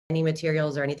any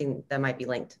materials or anything that might be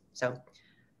linked. So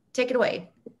take it away.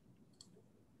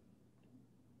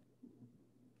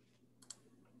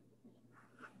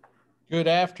 Good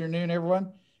afternoon,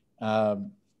 everyone. I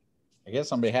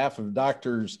guess on behalf of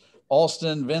Doctors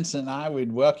Alston, Vincent, and I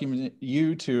would welcome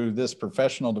you to this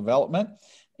professional development.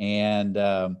 And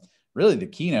really the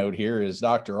keynote here is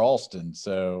Dr. Alston.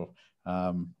 So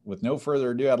with no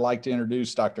further ado, I'd like to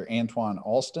introduce Dr. Antoine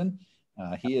Alston.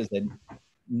 He is a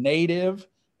native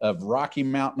of Rocky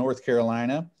Mount, North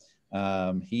Carolina.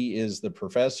 He is a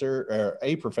professor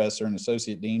and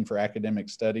associate dean for academic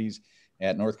studies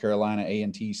at North Carolina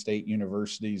A&T State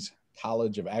University's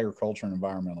College of Agriculture and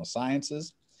Environmental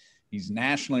Sciences. He's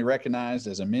nationally recognized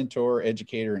as a mentor,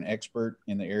 educator, and expert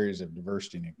in the areas of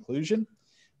diversity and inclusion.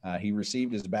 He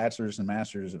received his bachelor's and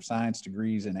master's of science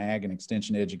degrees in ag and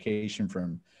extension education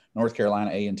from North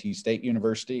Carolina A&T State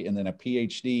University, and then a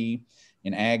PhD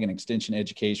in ag and extension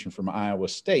education from Iowa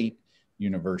State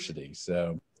University.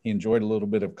 So he enjoyed a little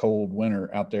bit of cold winter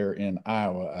out there in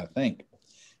Iowa, I think.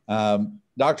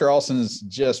 Dr. Alston has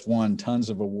just won tons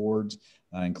of awards,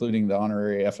 including the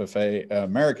honorary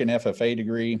American FFA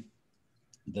degree,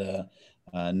 the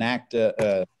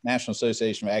NACTA, National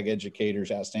Association of Ag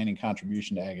Educators Outstanding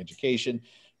Contribution to Ag Education,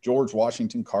 George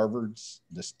Washington Carver's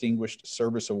Distinguished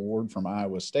Service Award from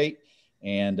Iowa State,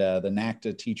 and the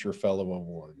NACTA Teacher Fellow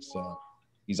Award. So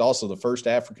he's also the first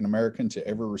African-American to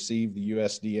ever receive the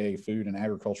USDA Food and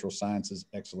Agricultural Sciences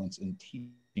Excellence in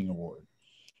Teaching Award.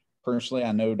 Personally,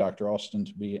 I know Dr. Alston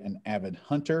to be an avid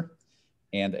hunter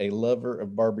and a lover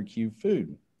of barbecue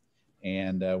food.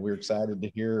 And we're excited to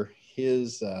hear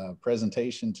his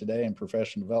presentation today in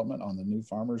professional development on the new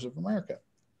farmers of America.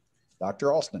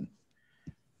 Dr. Alston.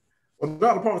 Well,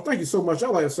 Dr. Parker, thank you so much. I'd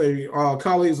like to say,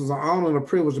 colleagues, it's an honor and a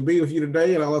privilege to be with you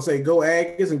today. And I'd like to say, go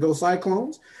Aggies and go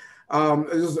Cyclones.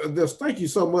 Just thank you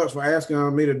so much for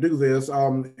asking me to do this.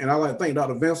 And I'd like to thank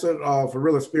Dr. Vincent for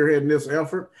really spearheading this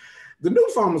effort. The New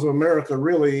Farmers of America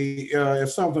really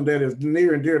is something that is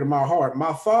near and dear to my heart.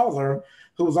 My father,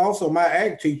 who was also my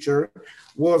ag teacher,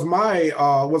 was an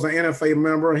NFA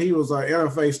member, and he was an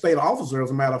NFA state officer, as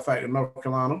a matter of fact, in North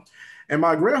Carolina. And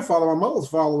my grandfather, my mother's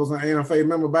father, was an NFA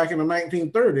member back in the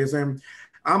 1930s. And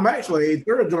I'm actually a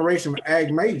third generation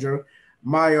ag major.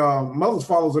 My mother's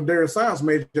father was a dairy science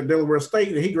major at Delaware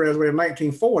State, and he graduated in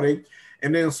 1940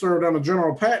 and then served under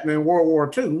General Patton in World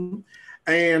War II.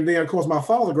 And then, of course, my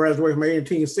father graduated from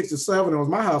 1867 and was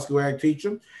my high school ag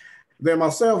teacher. Then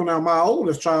myself and now my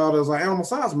oldest child is an animal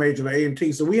science major at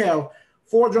A&T. So we have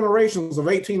 4 generations of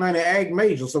 1890 ag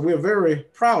majors. So we're very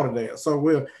proud of that. So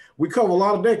we cover a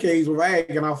lot of decades with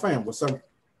ag in our family. So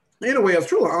anyway, it's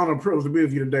truly an honor and privilege to be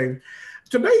with you today.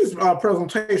 Today's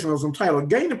presentation is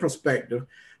entitled Gaining Perspective,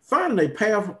 Finding a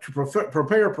Path to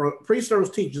Prepare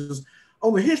Pre-Service Teachers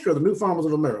on the History of the New Farmers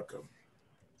of America.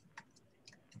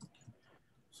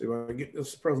 See if I can get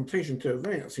this presentation to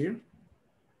advance here.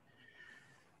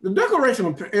 The Declaration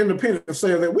of Independence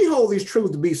says that we hold these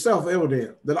truths to be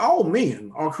self-evident, that all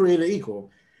men are created equal,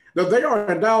 that they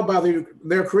are endowed by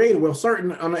their Creator with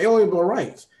certain unalienable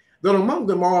rights, that among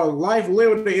them are life,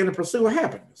 liberty, and the pursuit of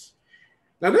happiness.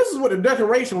 Now, this is what the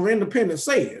Declaration of Independence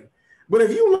said. But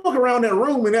if you look around that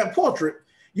room in that portrait,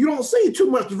 you don't see too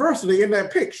much diversity in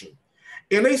that picture.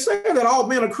 And they say that all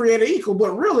men are created equal,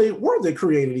 but really, were they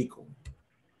created equal?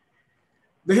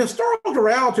 The historical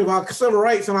reality of our civil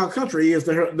rights in our country is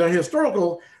the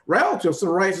historical reality of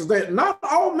civil rights is that not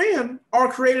all men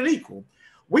are created equal.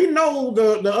 We know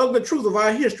the ugly truth of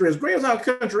our history. As great as our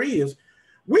country is,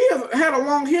 we have had a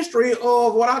long history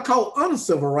of what I call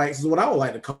uncivil rights, is what I would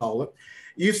like to call it.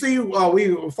 You see,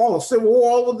 we fought a civil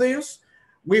war over this.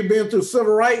 We've been through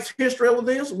civil rights history over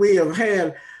this. We have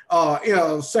had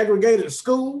segregated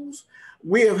schools.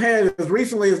 We have had, as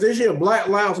recently as this year, Black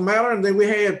Lives Matter, and then we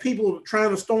had people trying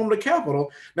to storm the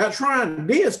Capitol. Not trying,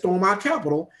 did storm our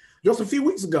Capitol just a few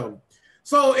weeks ago.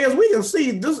 So as we can see,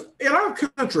 this in our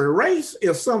country, race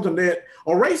is something that,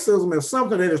 or racism is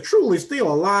something that is truly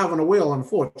still alive and well,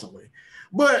 unfortunately.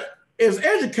 But as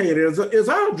educators, it's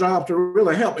our job to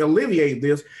really help alleviate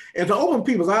this and to open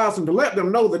people's eyes and to let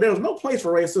them know that there's no place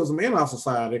for racism in our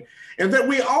society, and that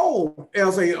we all,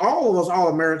 all of us, all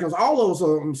Americans, all of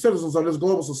us citizens of this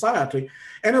global society,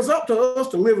 and it's up to us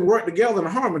to live and work together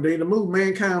in harmony to move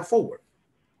mankind forward.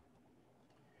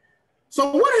 So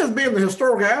what has been the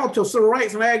historical attitude of civil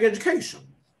rights and ag education?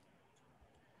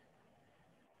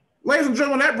 Ladies and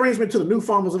gentlemen, that brings me to the New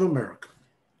Farmers of America.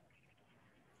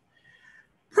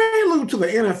 Prelude to the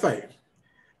NFA.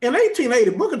 In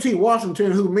 1880, Booker T.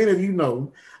 Washington, who many of you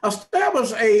know,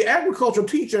 established a agriculture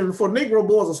teaching for Negro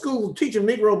boys, a school teaching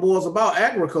Negro boys about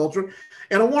agriculture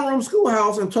in a one-room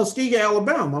schoolhouse in Tuskegee,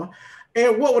 Alabama,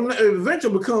 and what would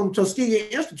eventually become Tuskegee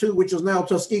Institute, which is now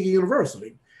Tuskegee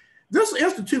University. This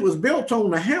institute was built on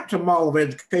the Hampton model of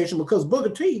education because Booker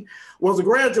T was a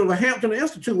graduate of the Hampton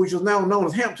Institute, which is now known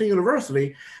as Hampton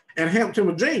University in Hampton,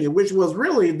 Virginia, which was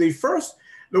really the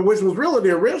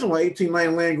original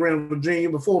 1890 land grant of Virginia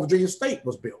before Virginia State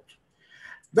was built.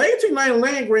 The 1890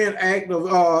 Land Grant Act of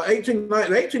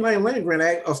 1890 Land Grant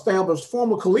Act established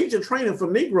formal collegiate training for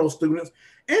Negro students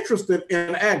interested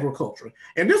in agriculture,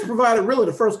 and this provided really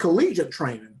the first collegiate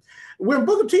training. When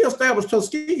Booker T established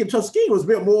Tuskegee, Tuskegee was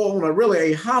built more on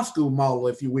a high school model,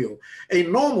 if you will, a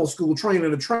normal school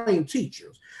training to train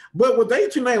teachers. But with the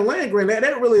 1890 Land Grant,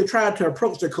 that really tried to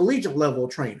approach the collegiate level of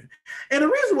training. And the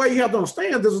reason why you have to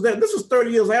understand this is that this is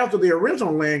 30 years after the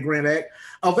original Land Grant Act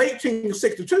of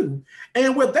 1862.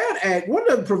 And with that act,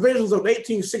 one of the provisions of the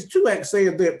 1862 Act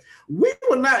said that we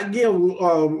would not give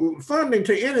funding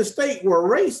to any state where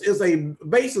race is a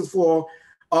basis for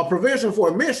a provision for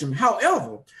admission.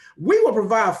 However, we will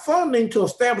provide funding to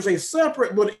establish a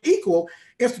separate but equal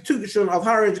institution of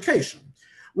higher education.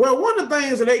 Well, one of the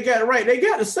things that they got right, they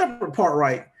got the separate part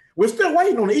right. We're still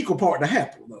waiting on the equal part to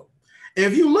happen, though. And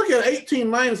if you look at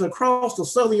 1890s across the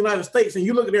southern United States and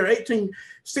you look at their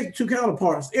 1862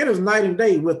 counterparts, it is night and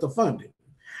day with the funding.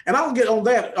 And I'll get on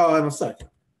that in a second.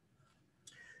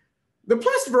 The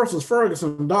Plessy versus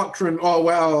Ferguson doctrine,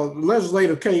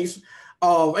 legislative case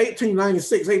of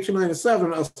 1896,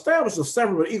 1897 established a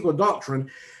separate but equal doctrine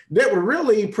that would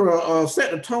really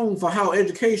set the tone for how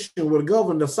education would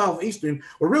govern the southeastern,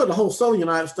 or really the whole southern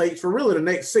United States for really the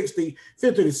next 50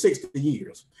 to 60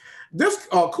 years. This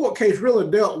court case really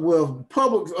dealt with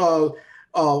public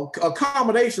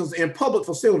accommodations in public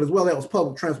facilities, whether that was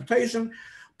public transportation,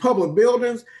 public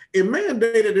buildings. It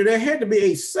mandated that there had to be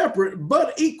a separate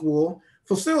but equal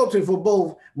facility for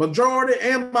both majority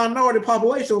and minority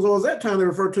populations, or as that time they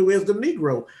referred to as the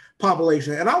Negro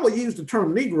population. And I will use the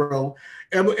term Negro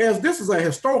as this is a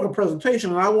historical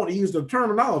presentation, and I want to use the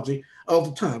terminology of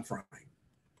the time frame.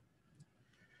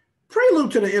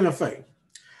 Prelude to the NFA.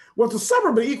 With the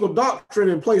separate but equal doctrine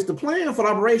in place, the plan for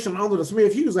operation under the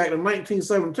Smith-Hughes Act of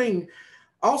 1917,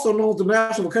 also known as the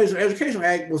National Vocational Education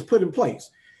Act, was put in place.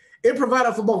 It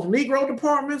provided for both Negro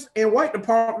departments and white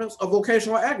departments of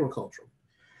vocational agriculture.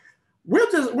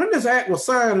 When this act was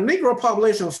signed, the Negro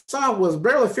population of the South was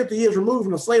barely 50 years removed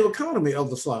from the slave economy of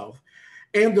the South,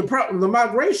 and the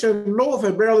migration north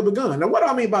had barely begun. Now, what do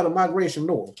I mean by the migration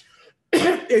north?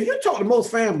 If you talk to most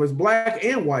families, black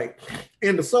and white,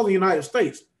 in the southern United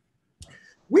States,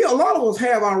 a lot of us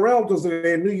have our relatives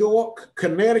in New York,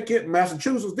 Connecticut,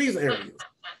 Massachusetts, these areas.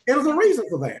 And there's a reason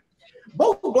for that.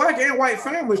 Both black and white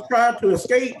families tried to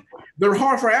escape the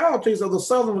harsh realities of the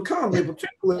southern economy,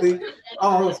 particularly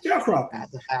sharecropping.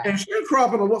 And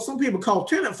sharecropping, or what some people call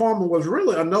tenant farming, was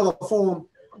really another form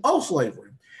of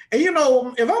slavery. And you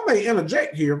know, if I may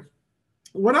interject here,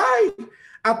 when I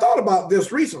thought about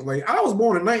this recently, I was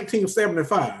born in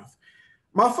 1975.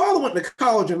 My father went to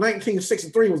college in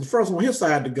 1963, was the first on his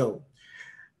side to go.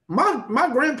 My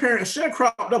grandparents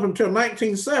sharecropped up until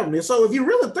 1970. So if you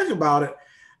really think about it,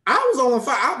 I was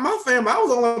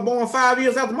only born 5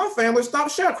 years after my family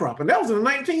stopped sharecropping. That was in the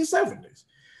 1970s.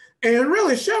 And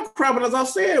really, sharecropping, as I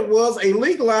said, was a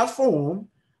legalized form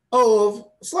of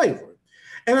slavery.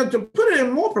 And to put it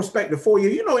in more perspective for you,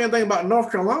 you know anything about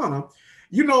North Carolina,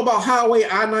 you know about Highway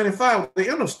I-95, the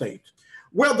interstate.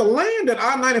 Well, the land that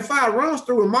I-95 runs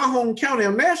through in my home county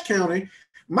of Nash County,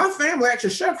 my family actually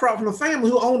sharecropped from the family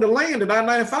who owned the land that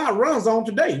I-95 runs on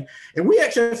today. And we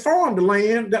actually farmed the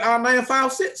land that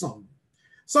I-95 sits on.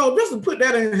 So just to put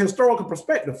that in historical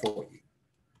perspective for you.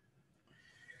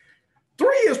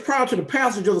 3 years prior to the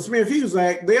passage of the Smith-Hughes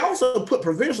Act, they also put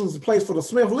provisions in place for the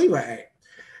Smith-Lever Act.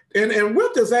 And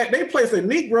with this act, they placed a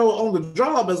Negro on the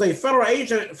job as a federal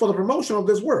agent for the promotion of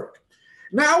this work.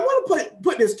 Now, I want to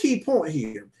put this key point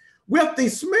here. With the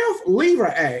Smith-Lever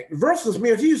Act versus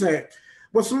Smith-Hughes Act,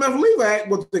 with Smith-Lever Act,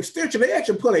 with the extension, they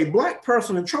actually put a black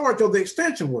person in charge of the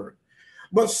extension work.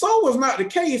 But so was not the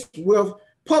case with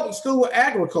public school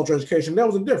agriculture education. There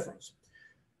was a difference.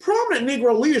 Prominent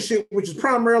Negro leadership, which is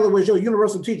primarily with your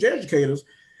university teacher educators,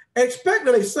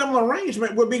 expected a similar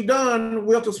arrangement would be done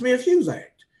with the Smith-Hughes Act.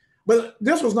 But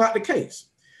this was not the case.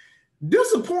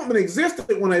 Disappointment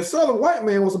existed when a Southern white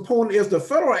man was appointed as the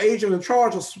federal agent in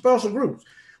charge of special groups,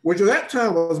 which at that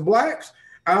time was blacks.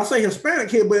 I'll say Hispanic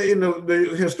here, but in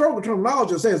the historical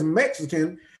terminology, it says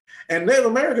Mexican, and Native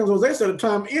Americans was, they said at the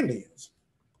time, Indians.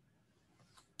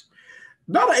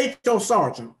 Dr. H.O.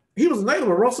 Sargent, he was a native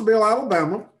of Russellville,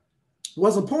 Alabama,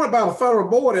 was appointed by the federal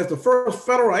board as the first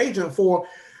federal agent for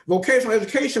vocational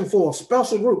education for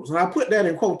special groups. And I put that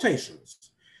in quotations.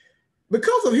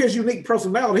 Because of his unique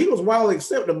personality, he was widely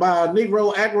accepted by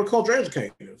Negro agriculture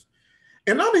educators.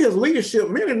 And under his leadership,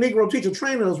 many Negro teacher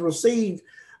trainers received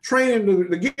training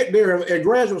to get their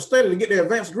graduate study, to get their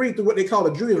advanced degree through what they call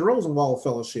the Julius Rosenwald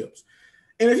Fellowships.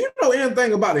 And if you know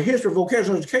anything about the history of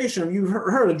vocational education, you've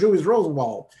heard of Julius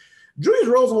Rosenwald. Julius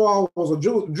Rosenwald was a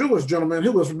Jewish gentleman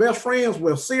who was best friends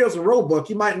with Sears and Roebuck.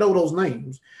 You might know those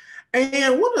names.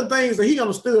 And one of the things that he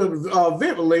understood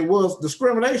vividly was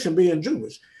discrimination, being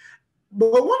Jewish.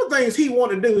 But one of the things he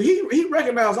wanted to do, he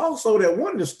recognized also that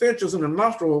one of the stenches in the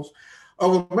nostrils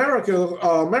of America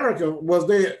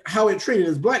was how it treated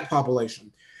its Black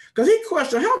population. Because he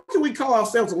questioned, how can we call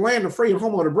ourselves the land of free and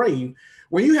home of the brave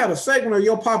when you had a segment of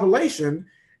your population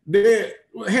that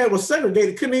was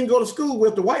segregated, couldn't even go to school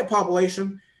with the white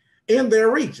population in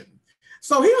their region?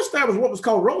 So he established what was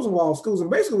called Rosenwald schools, and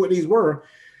basically what these were,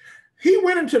 he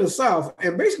went into the South,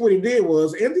 and basically what he did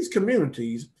was, in these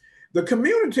communities, the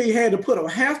community had to put up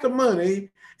half the money,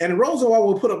 and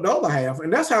Rosenwald would put up the other half,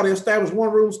 and that's how they established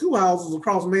one-room schoolhouses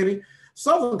across many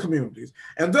Southern communities,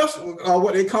 and that's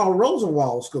what they call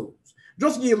Rosenwald schools.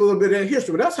 Just to give you a little bit of that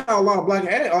history, but that's how a lot of Black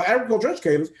agriculture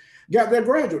educators got their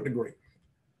graduate degree.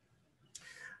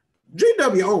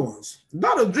 G.W. Owens.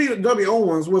 Dr. G.W.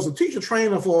 Owens was a teacher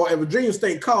trainer at Virginia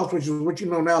State College, which is what you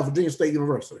know now as Virginia State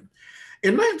University.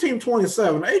 In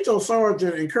 1927, H.O.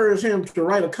 Sargent encouraged him to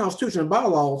write a constitution and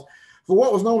bylaws for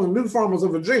what was known as New Farmers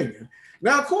of Virginia.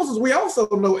 Now, of course, as we also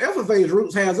know, FFA's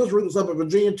roots has its roots up at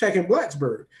Virginia Tech and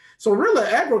Blacksburg. So really,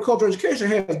 agriculture education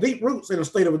has deep roots in the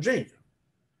state of Virginia.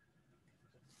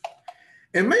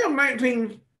 In May of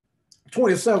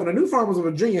 1927, the New Farmers of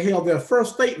Virginia held their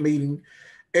first state meeting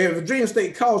at Virginia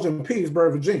State College in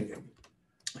Petersburg, Virginia.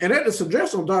 And at the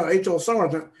suggestion of Dr. H.O.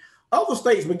 Sargent, other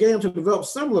states began to develop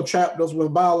similar chapters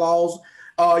with bylaws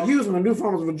using the New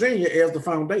Farmers of Virginia as the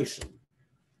foundation.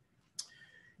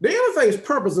 The NFA's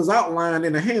purpose, as outlined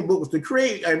in the handbook, was to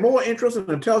create a more interesting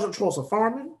and intelligent choice of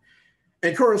farming,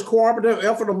 encourage cooperative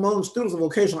effort among students of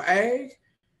vocational ag,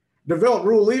 develop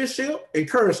rural leadership,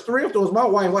 encourage thrift, or as my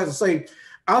wife likes to say,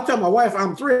 I'll tell my wife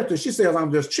I'm thrifty, she says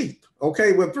I'm just cheap.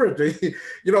 Okay, we're thrifty,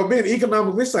 being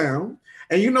economically sound.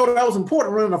 And that was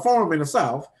important running a farm in the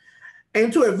South,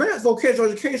 and to advance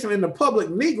vocational education in the public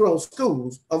Negro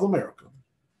schools of America.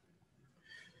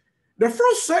 The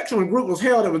first sectional group was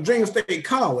held at Virginia State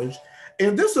College,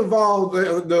 and this involved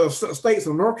the states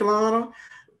of North Carolina,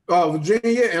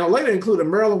 Virginia, and later included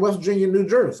Maryland, West Virginia, and New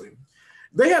Jersey.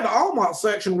 They had the Almont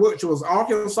section, which was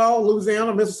Arkansas,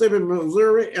 Louisiana, Mississippi,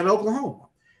 Missouri, and Oklahoma.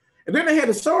 And then they had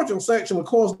the Sargent section, of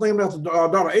course, named after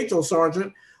Dr. H.O.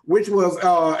 Sargent, which was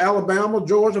Alabama,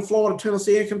 Georgia, Florida,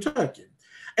 Tennessee, and Kentucky.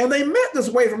 And they met this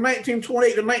way from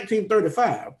 1928 to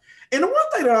 1935. And the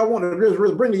one thing that I want to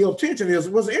really bring to your attention is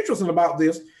what's interesting about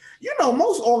this.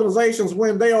 Most organizations,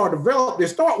 when they are developed, they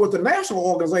start with the national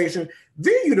organization,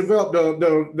 then you develop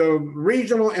the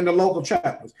regional and the local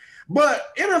chapters.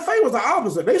 But NFA was the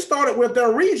opposite. They started with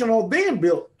their regional, then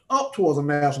built up towards a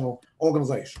national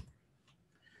organization.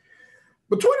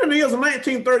 Between the years of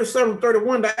 1937 and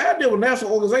 31, the idea of a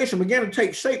national organization began to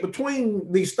take shape between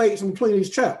these states and between these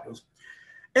chapters.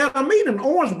 At a meeting in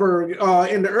Orangeburg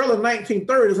in the early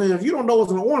 1930s, and if you don't know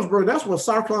what's in Orangeburg, that's where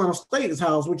South Carolina State is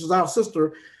housed, which is our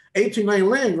sister 1890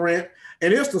 land grant,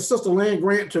 and it's the sister land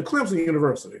grant to Clemson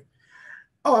University.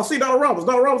 Oh, I see Dr. Roberts.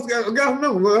 Dr. Roberts got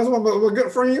him. That's one of my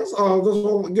good friends. Just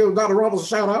want to give Dr. Roberts a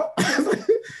shout out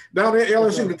down there at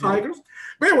LSU, the Tigers.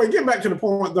 But anyway, getting back to the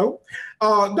point though,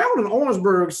 down in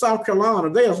Orangeburg, South Carolina,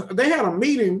 they had a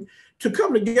meeting to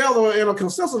come together in a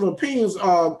consensus of opinions.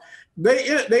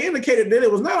 They indicated that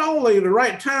it was not only the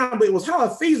right time, but it was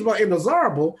highly feasible and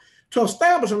desirable to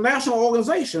establish a national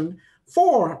organization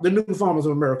for the New Farmers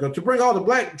of America to bring all the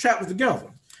Black chapters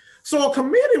together. So a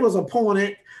committee was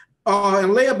appointed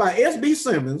and led by S.B.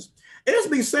 Simmons.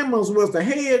 S.B. Simmons was the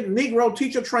head Negro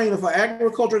teacher trainer for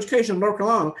agriculture education in North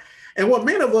Carolina, and what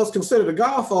many of us consider the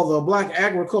godfather of Black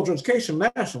agriculture education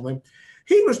nationally.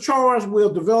 He was charged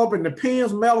with developing the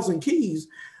pins, medals, and keys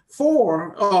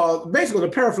for basically the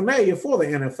paraphernalia for the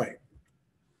NFA.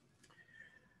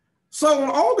 So on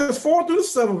August 4th through the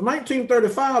 7th,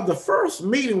 1935, the first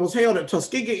meeting was held at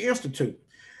Tuskegee Institute.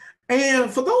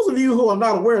 And for those of you who are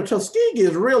not aware, Tuskegee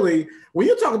is really, when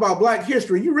you talk about Black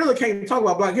history, you really can't talk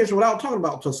about Black history without talking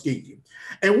about Tuskegee.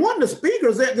 And one of the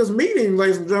speakers at this meeting,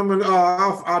 ladies and gentlemen,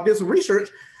 I did some research,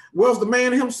 was the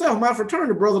man himself, my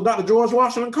fraternity brother, Dr. George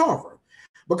Washington Carver.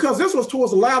 Because this was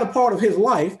towards the latter part of his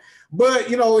life But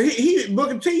you know,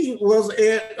 Booker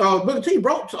T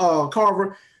brought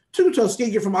Carver to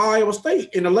Tuskegee from Iowa State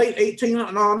in the late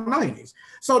 1890s.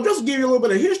 So just to give you a little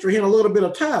bit of history and a little bit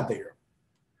of tie there.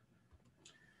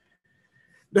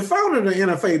 The founding of the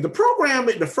NFA, the program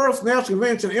at the first national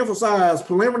convention emphasized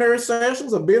preliminary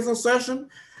sessions, a business session,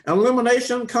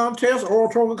 elimination contest,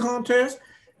 oratorical contest,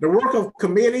 the work of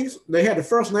committees. They had the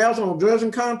first national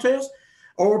judging contest,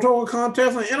 oratorical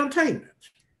contest, and entertainment.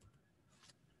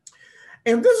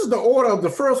 And this is the order of the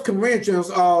first conventions.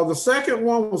 The second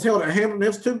one was held at Hampton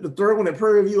Institute, the third one at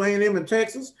Prairie View A&M in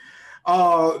Texas,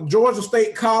 Georgia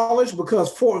State College,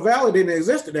 because Fort Valley didn't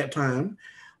exist at that time,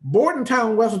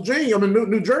 Bordentown, West Virginia,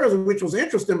 New Jersey, which was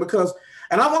interesting because,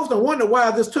 and I've often wondered why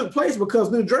this took place,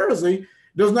 because New Jersey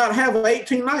does not have an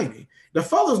 1890. The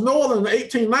furthest northern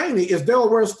 1890 is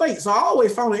Delaware State. So I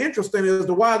always found it interesting as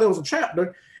to why there was a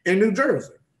chapter in New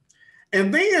Jersey.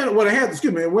 And then,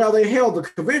 they held the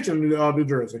convention in New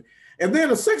Jersey. And then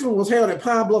the sixth one was held at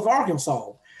Pine Bluff,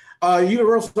 Arkansas,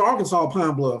 University of Arkansas,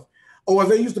 Pine Bluff, or as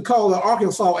they used to call it,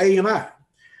 Arkansas A&I.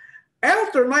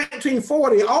 After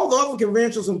 1940, all the other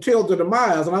conventions until the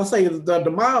demise, and I say the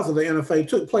demise of the NFA,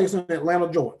 took place in Atlanta,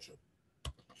 Georgia,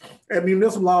 at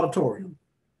Municipal Auditorium.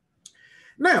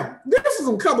 Now, this is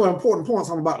a couple of important points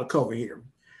I'm about to cover here.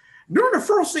 During the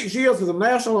first 6 years of the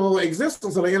national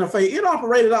existence of the NFA, it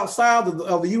operated outside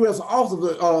of the U.S.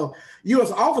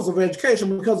 Office of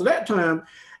Education, because at that time,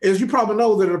 as you probably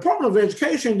know, the Department of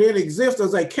Education didn't exist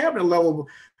as a cabinet level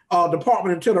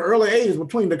department until the early 80s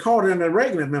between the Carter and the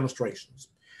Reagan administrations.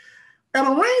 An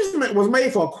arrangement was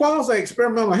made for a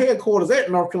quasi-experimental headquarters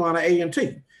at North Carolina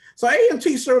A&T. So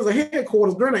A&T serves as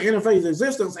headquarters during the NFA's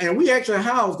existence, and we actually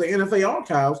house the NFA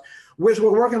archives, which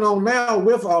we're working on now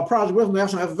with Project with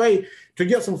National FFA to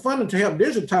get some funding to help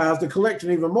digitize the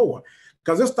collection even more,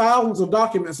 because there's thousands of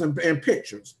documents and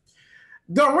pictures.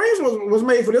 The arrangement was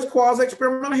made for this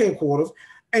quasi-experimental headquarters,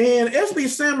 and S.B.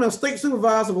 Simmons, State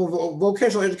Supervisor of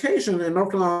Vocational Education in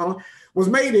North Carolina, was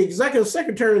made the Executive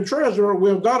Secretary and Treasurer,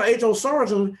 with Dr. H.O.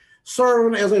 Sargent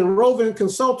serving as a roving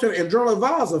consultant and journal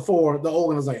advisor for the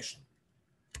organization.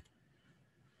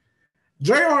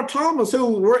 J.R. Thomas,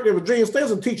 who worked at Virginia State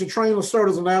as a teacher, trainer,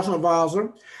 served as a national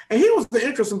advisor. And here was the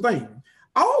interesting thing.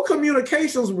 All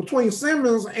communications between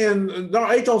Simmons and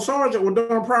Dr. H.O. Sargent were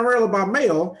done primarily by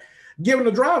mail, given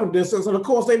the driving distance. And of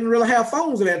course, they didn't really have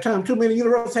phones at that time. Too many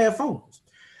universities had phones.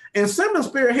 And Simmons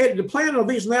spearheaded the planning of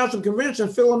each national convention,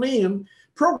 filling in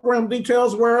program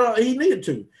details where he needed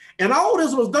to. And all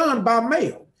this was done by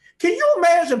mail. Can you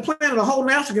imagine planning a whole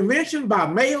national convention by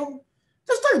mail?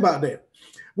 Just think about that.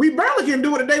 We barely can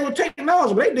do it today with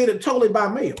technology, but they did it totally by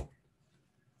mail.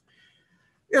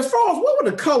 As far as what were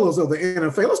the colors of the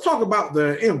NFA, let's talk about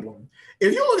the emblem.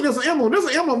 If you look at this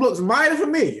emblem looks mighty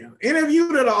familiar. Any of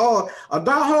you that are a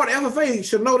diehard FFA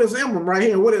should know this emblem right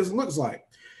here and what it looks like.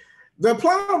 The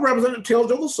plow represented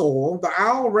tillage of the soil. The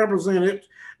owl represented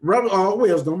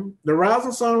wisdom. The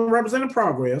rising sun represented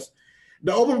progress.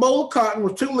 The open bowl of cotton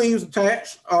with two leaves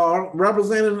attached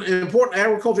representing important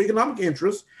agricultural economic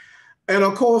interests. And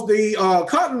of course, the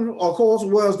cotton, of course,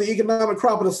 was the economic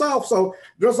crop of the South. So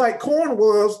just like corn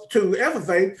was to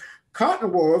FFA,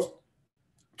 cotton was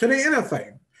to the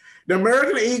NFA. The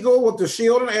American eagle with the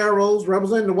shield and arrows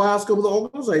representing the wide scope of the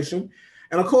organization.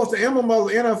 And of course, the emblem of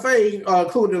the NFA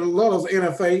included the letters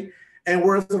NFA and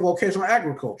words of vocational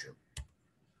agriculture.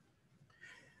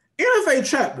 NFA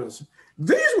chapters,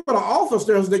 these were the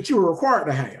officers that you were required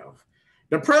to have.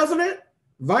 The president,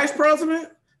 vice president,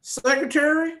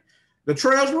 secretary, the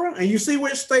treasurer, and you see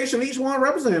which station each one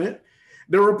represented,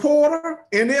 the reporter,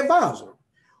 and the advisor.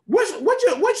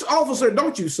 Which officer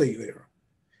don't you see there?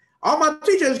 All my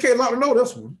teacher educators ought to know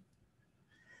this one.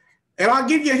 And I'll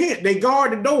give you a hint. They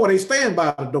guard the door. They stand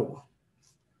by the door.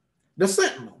 The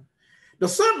sentinel. The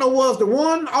sentinel was the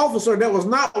one officer that was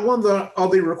not one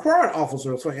of the required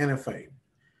officers for NFA.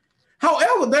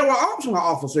 However, there were optional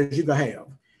officers you could have.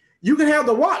 You could have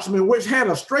the watchman, which had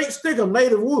a straight stick of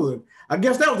native wood. I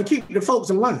guess that was to keep the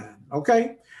folks in line,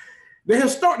 okay? The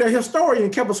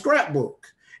historian kept a scrapbook.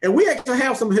 And we actually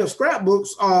have some of his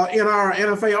scrapbooks in our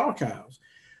NFA archives.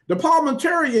 The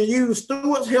parliamentarian used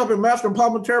Stewart's Help in Mastering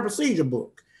Parliamentary Procedure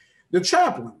book. The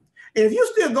chaplain. And if you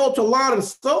still go to a lot of the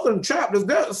Southern chapters,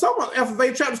 some of the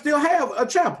FFA chapters still have a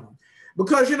chaplain.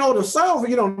 Because, you know, the South,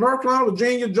 you know, North Carolina,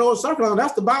 Virginia, Georgia, South Carolina,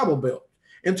 that's the Bible Belt.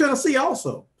 And Tennessee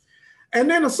also. And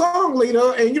then the song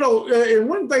leader, and you know, and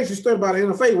one of the things you studied about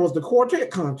NFA was the quartet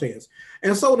contest.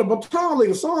 And so the baton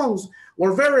leader songs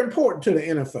were very important to the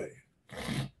NFA.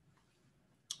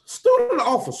 Student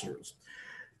officers.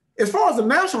 As far as the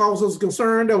national officers is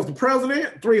concerned, there was the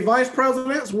president, 3 vice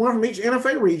presidents, 1 from each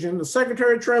NFA region, the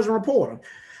secretary, treasurer, and reporter.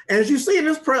 And as you see in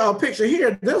this picture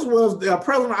here, this was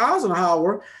President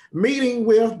Eisenhower meeting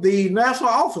with the national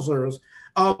officers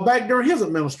back during his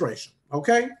administration,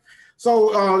 okay?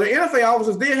 So the NFA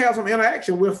officers did have some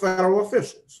interaction with federal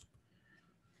officials.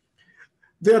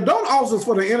 The adult officers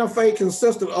for the NFA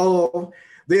consisted of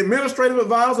the administrative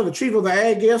advisor, the chief of the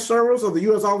Ag Guest Service of the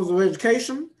U.S. Office of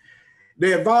Education,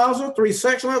 the advisor, 3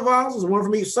 sectional advisors, 1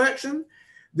 from each section,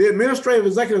 the administrative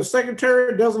executive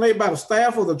secretary designated by the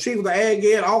staff of the chief of the Ag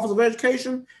Ed Office of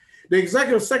Education, the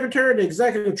executive secretary, and the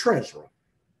executive treasurer.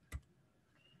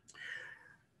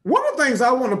 One of the things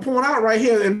I want to point out right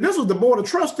here, and this was the board of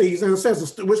trustees, and it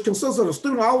says, which consists of the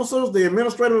student officers, the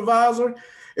administrative advisor,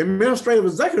 administrative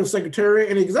executive secretary,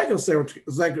 and the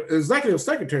executive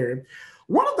secretary.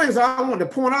 One of the things I wanted to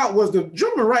point out was the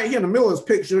gentleman right here in the middle of this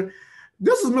picture.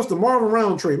 This is Mr. Marvin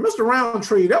Roundtree. Mr.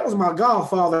 Roundtree, that was my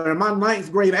godfather and my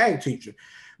 9th grade ag teacher.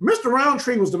 Mr.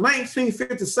 Roundtree was the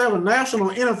 1957 National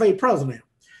NFA president.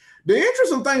 The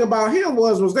interesting thing about him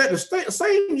was that the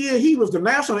same year he was the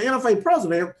National NFA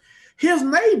president, his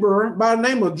neighbor by the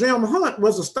name of Jim Hunt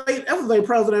was the state FFA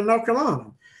president in North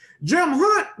Carolina. Jim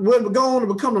Hunt would go on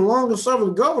to become the longest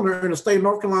serving governor in the state of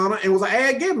North Carolina and was an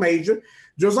ag ed major,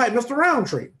 just like Mr.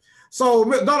 Roundtree. So,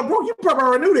 Dr. Brooke, you probably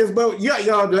already knew this, but yeah,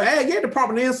 the Ag Ed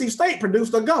Department of NC State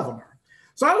produced a governor.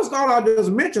 So I just thought I'd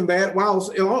just mention that while I was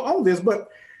on this, but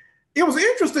it was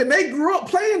interesting. They grew up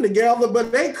playing together,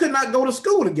 but they could not go to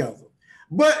school together.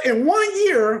 But in 1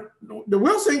 year, the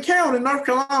Wilson County, North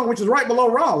Carolina, which is right below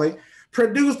Raleigh,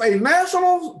 produced a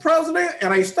national president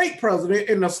and a state president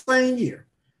in the same year.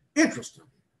 Interesting.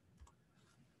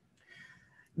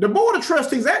 The Board of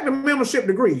Trustees active membership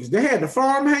degrees. They had the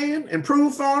farmhand,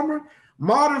 improved farmer,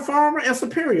 modern farmer, and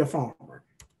superior farmer.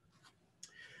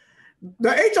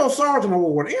 The H.O. Sargent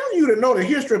Award. Any of you that know the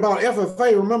history about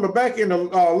FFA, remember back in the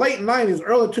late 90s,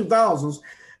 early 2000s,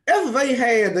 FFA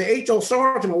had the H.O.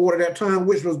 Sargent Award at that time,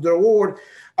 which was the award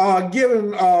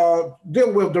given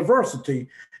dealing with diversity,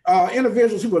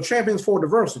 individuals who were champions for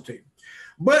diversity.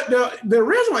 But the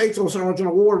original H.O. Sargent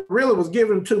Award really was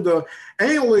given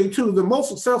annually to the most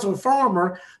successful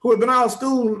farmer who had been out of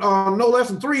school no less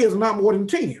than 3 years and not more than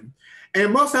 10,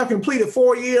 and must have completed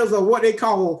 4 years of what they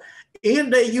call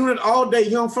end-day unit, all-day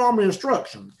young farmer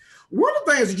instruction. One of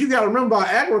the things that you got to remember about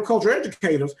agriculture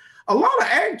educators, a lot of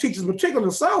ag teachers, particularly in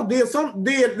the South,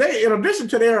 they in addition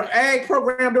to their ag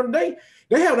program during the day,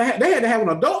 they had to have an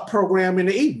adult program in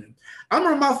the evening. I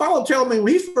remember my father telling me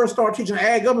when he first started teaching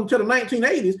ag up until the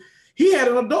 1980s, he had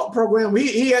an adult program.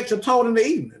 He actually taught in the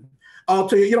evening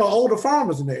to older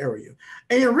farmers in the area.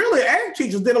 And really, ag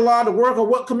teachers did a lot of work on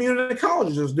what community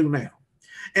colleges do now.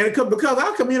 And because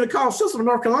our community college system in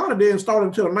North Carolina didn't start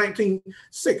until the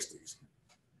 1960s.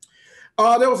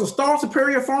 There was a Star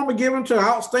Superior Farmer given to an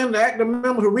outstanding active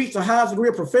member who reached the highest degree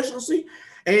of proficiency.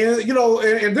 And,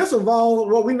 and this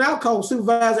involved what we now call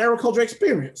supervised agriculture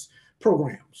experience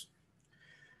programs.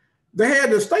 They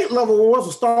had the state level awards,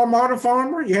 the Star Modern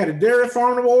Farmer. You had a Dairy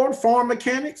Farm Award, Farm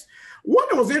Mechanics. One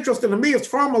that was interesting to me is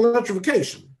farm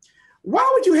electrification. Why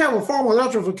would you have a farm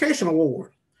electrification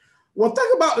award? Well,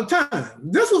 think about the time.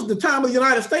 This was the time of the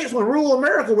United States when rural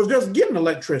America was just getting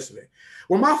electricity.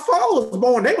 When my father was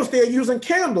born, they were still using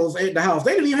candles at the house.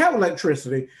 They didn't even have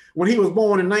electricity when he was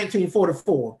born in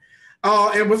 1944.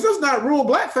 And was this not rural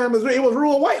black families? It was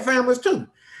rural white families too.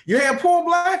 You had poor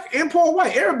black and poor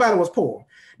white. Everybody was poor.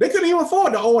 They couldn't even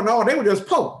afford the O&R. They were just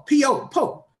poor, P-O,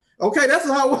 poor. Okay, that's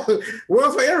how it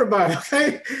was for everybody,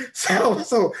 okay?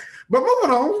 So, but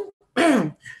moving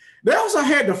on, they also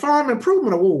had the Farm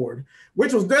Improvement Award,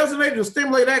 which was designated to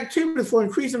stimulate activities for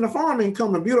increasing the farm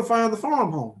income and beautifying the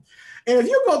farm home. And if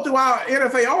you go through our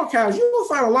NFA archives, you will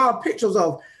find a lot of pictures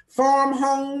of farm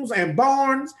homes and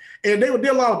barns, and they did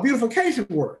a lot of beautification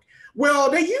work.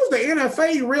 Well, they used the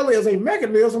NFA really as a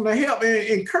mechanism to help and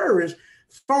encourage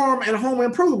farm and home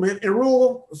improvement in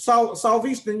rural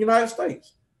southeastern United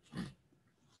States.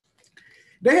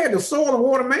 They had the soil and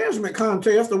water management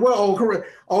contest, or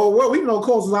what we know, of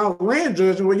course, is our land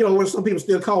judging, what some people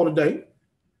still call today.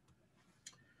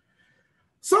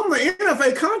 Some of the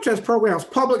NFA contest programs,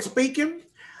 public speaking.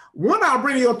 One I'll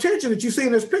bring to your attention that you see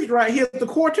in this picture right here is the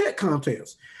quartet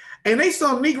contest. And they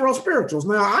sung Negro spirituals.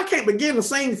 Now, I can't begin to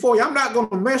sing for you. I'm not going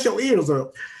to mess your ears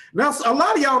up. Now, a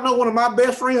lot of y'all know one of my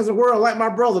best friends in the world, like my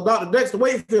brother, Dr. Dexter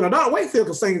Wakefield. Now, Dr. Wakefield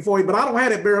can sing for you, but I don't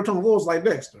have that baritone voice like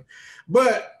Dexter.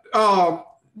 But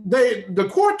the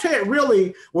quartet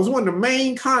really was one of the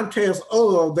main contests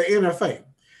of the NFA.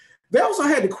 They also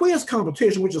had the quiz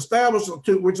competition, which was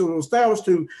established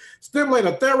to stimulate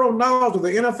a thorough knowledge of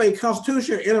the NFA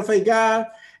Constitution, NFA Guide,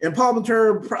 and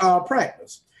parliamentary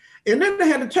practice. And then they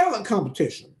had the talent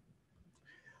competition.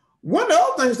 One of the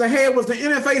other things they had was the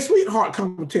NFA Sweetheart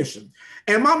competition.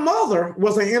 And my mother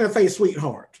was an NFA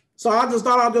Sweetheart. So I just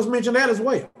thought I'd just mention that as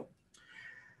well.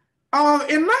 So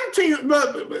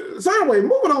anyway,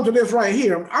 moving on to this right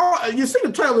here. You see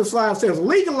the title of the slide says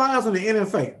legalizing the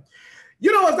NFA.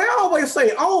 You know, as they always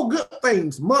say, all good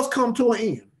things must come to an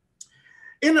end.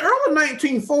 In the early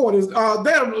 1940s,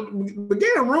 there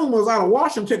began rumors out of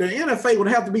Washington that the NFA would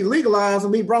have to be legalized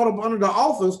and be brought up under the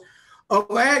office of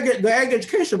the Ag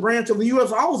Education branch of the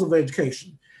U.S. Office of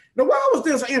Education. Now, why was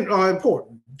this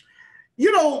important?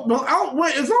 You know,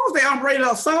 as long as they operated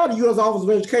outside the U.S. Office of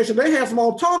Education, they had some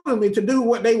autonomy to do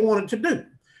what they wanted to do.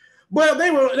 But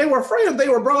they were afraid if they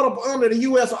were brought up under the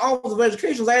U.S. Office of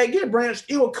Education's Ag Ed branch,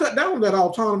 it would cut down that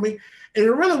autonomy, and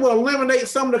it really would eliminate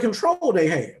some of the control they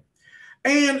had.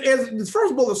 And as the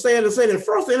first bullet said, it said that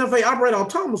first the NFA operated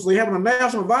autonomously, having a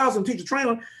national advisor and teacher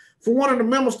trainer for one of the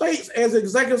member states as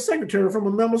executive secretary from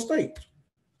a member state.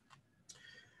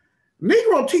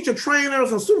 Negro teacher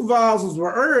trainers and supervisors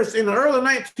were urged in the early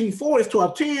 1940s to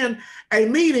attend a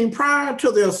meeting prior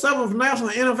to the 7th National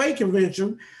NFA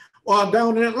Convention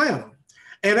down in Atlanta.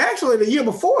 And actually the year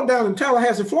before down in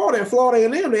Tallahassee, Florida, at Florida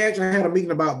A&M, they actually had a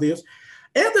meeting about this.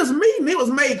 At this meeting, it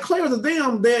was made clear to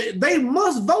them that they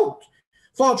must vote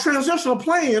for a transitional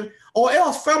plan or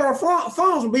else federal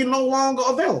funds will be no longer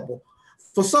available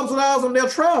for subsidizing their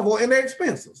travel and their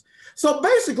expenses. So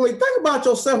basically, think about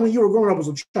yourself when you were growing up as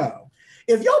a child.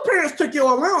 If your parents took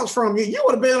your allowance from you, you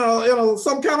would have been in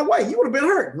some kind of way. You would have been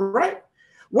hurting, right?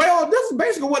 Well, this is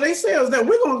basically what they say is that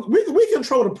we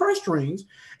control the purse strings,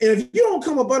 and if you don't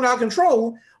come up under our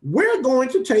control, we're going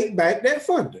to take back that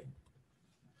funding.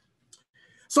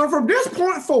 So from this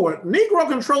point forward, Negro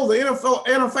control of the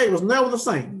NFA was never the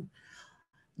same.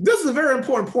 This is a very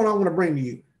important point I want to bring to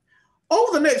you.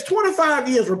 Over the next 25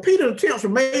 years, repeated attempts were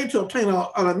made to obtain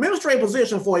an administrative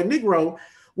position for a Negro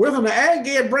within the Ag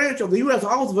Ed branch of the U.S.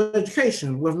 Office of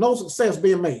Education, with no success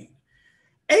being made.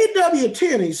 A.W.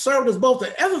 Tenney served as both the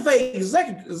FFA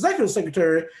executive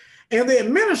secretary and the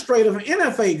administrative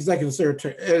NFA executive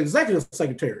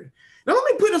secretary. Now, let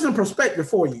me put this in perspective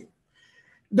for you.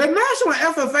 The National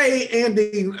FFA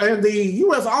and the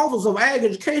U.S. Office of Ag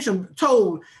Education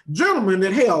told gentlemen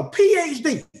that held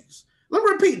PhDs, let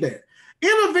me repeat that,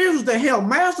 individuals that held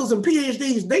masters and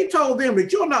PhDs, they told them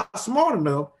that you're not smart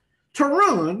enough to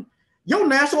run your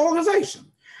national organization.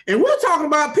 And we're talking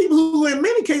about people who in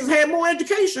many cases had more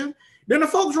education than the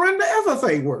folks running the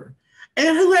FFA were,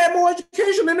 and who had more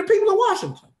education than the people of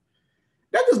Washington.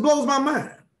 That just blows my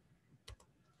mind.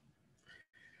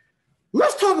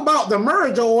 Let's talk about the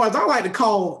merger, or as I like to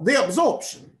call, the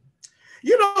absorption.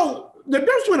 You know, the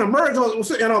difference between a merger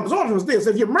and absorption is this: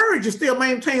 if you merge, you still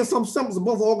maintain some semblance of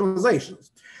both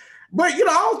organizations. But, you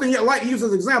know, I often like to use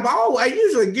this example. I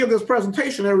usually give this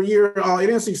presentation every year at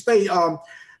NC State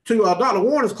to Dr.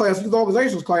 Warner's class, youth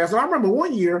organizations class. And I remember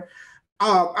one year,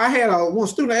 I had one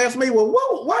student ask me, well,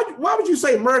 why would you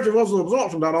say merger versus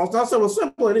absorption, Dr. Alston? I said, well,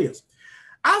 simple it is.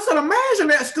 I said, imagine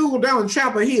that school down in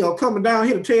Chapel Hill coming down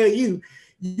here to tell you,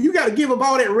 you got to give up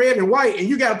all that red and white, and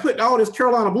you got to put all this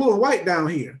Carolina blue and white down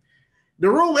here. The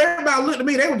room, everybody looked at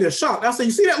me, they were just shocked. I said,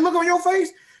 you see that look on your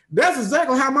face? That's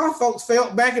exactly how my folks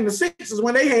felt back in the 60s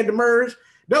when they had to merge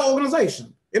their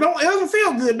organization. It doesn't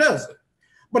feel good, does it?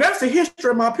 But that's the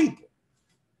history of my people.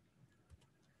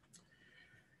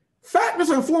 Factors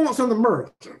influencing the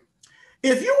merger.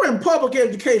 If you were in public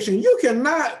education, you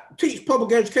cannot teach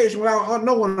public education without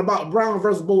knowing about Brown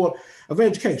versus Board of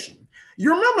Education.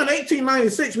 You remember in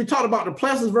 1896, we talked about the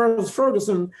Plessy versus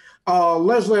Ferguson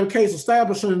legislative case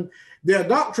establishing the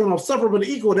doctrine of separate but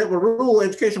equal that would rule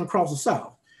education across the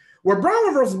South. Where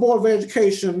Brown versus Board of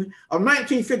Education of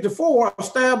 1954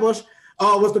 established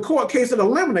was the court case that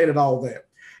eliminated all that.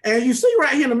 And you see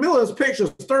right here in the middle of this picture,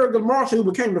 Thurgood Marshall,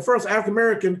 who became the first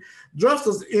African-American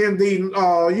justice in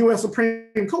the U.S.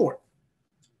 Supreme Court.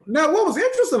 Now, what was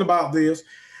interesting about this,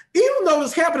 even though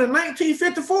this happened in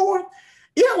 1954,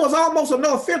 it was almost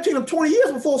another 15 or 20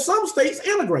 years before some states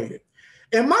integrated.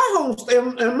 In my home state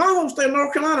of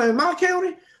North Carolina, in my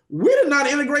county, we did not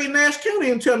integrate Nash County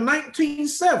until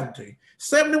 1970,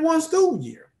 71 school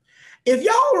year. If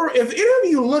any of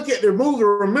you look at the movie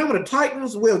Remember the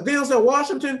Titans with Denzel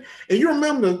Washington, and you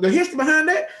remember the history behind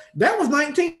that, that was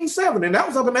 1970, and that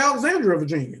was up in Alexandria,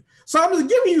 Virginia. So I'm just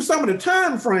giving you some of the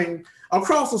time frame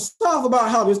across the South about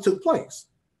how this took place.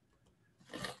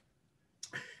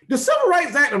 The Civil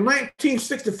Rights Act of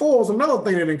 1964 was another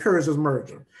thing that encouraged this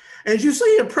merger. As you see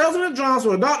here, President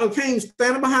Johnson with Dr. King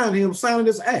standing behind him signing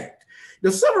this act.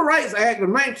 The Civil Rights Act of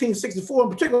 1964, in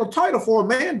particular, Title IV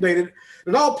mandated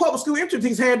that all public school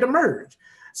entities had to merge.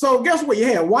 So guess what? You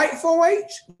had white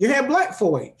 4-H, you had black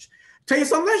 4-H. Tell you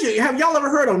something else. Have y'all ever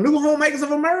heard of New Homemakers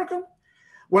of America?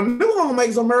 Well, New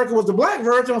Homemakers of America was the black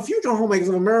version of Future Homemakers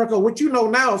of America, which you know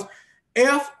now is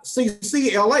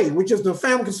FCCLA, which is the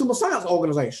Family Consumer Science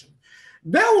Organization.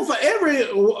 That was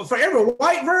for every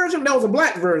white version, there was a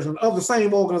black version of the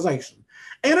same organization.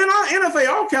 And in our NFA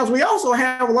archives, we also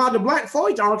have a lot of the black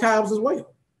 4-H archives as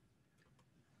well.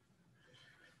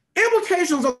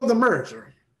 Implications of the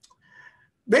merger.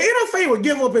 The NFA would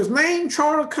give up its name,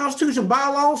 charter, constitution,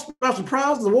 bylaws, special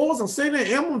prizes, awards, insignia,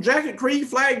 emblem, jacket, creed,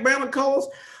 flag, banner, colors,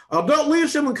 adult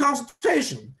leadership, and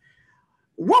consultation.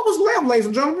 What was left, ladies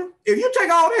and gentlemen? If you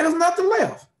take all that, there's nothing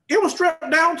left. It was stripped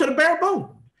down to the bare bone.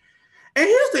 And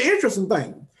here's the interesting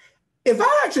thing. If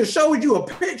I actually showed you a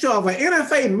picture of an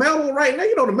NFA medal right now,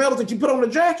 you know the medals that you put on the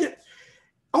jacket,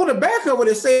 on the back of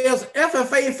it says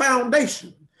FFA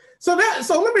Foundation. So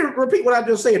let me repeat what I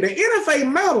just said. The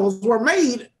NFA medals were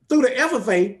made through the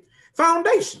FFA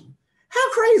Foundation.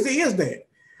 How crazy is that?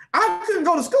 I couldn't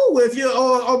go to school with you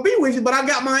or be with you, but I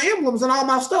got my emblems and all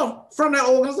my stuff from that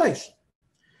organization.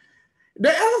 The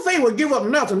FFA would give up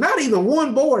nothing, not even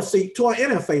one board seat to an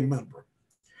NFA member.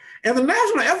 And the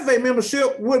national FFA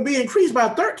membership would be increased by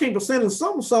 13% in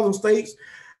some southern states,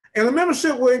 and the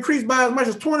membership would increase by as much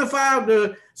as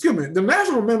the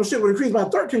national membership would increase by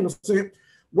 13%,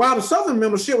 while the southern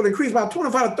membership would increase by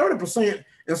 25 to 30%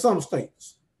 in some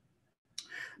states.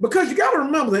 Because you got to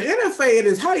remember, the NFA at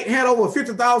its height had over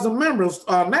 50,000 members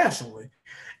nationally.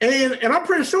 And I'm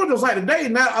pretty sure just like today,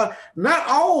 not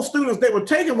all students that were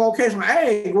taking vocational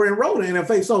ag were enrolled in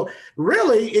NFA. So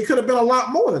really, it could have been a lot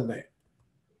more than that.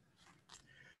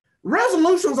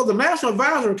 Resolutions of the National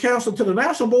Advisory Council to the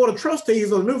National Board of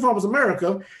Trustees of the New Farmers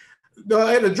America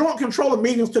at the joint controller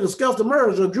meetings to discuss the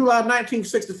merger of July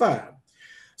 1965.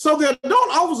 So the adult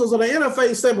officers of the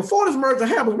NFA said, before this merger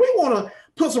happens, we want to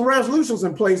put some resolutions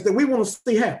in place that we want to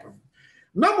see happen.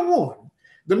 Number one,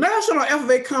 the National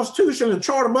FFA Constitution and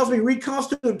Charter must be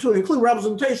reconstituted to include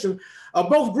representation of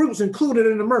both groups included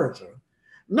in the merger.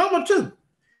 Number two,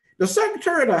 the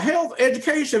Secretary of the Health,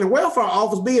 Education, and Welfare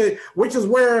Office, which is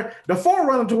where the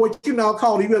forerunner to what you now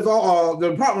call the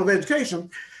Department of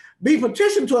Education, be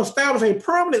petitioned to establish a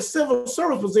permanent civil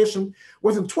service position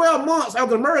within 12 months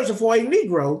after the merger for a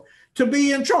Negro to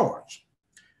be in charge.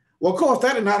 Well, of course,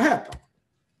 that did not happen.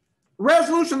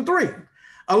 Resolution 3,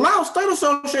 allow state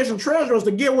association treasurers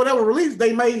to give whatever relief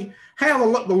they may have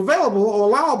available or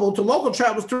allowable to local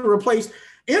chapters to replace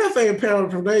NFA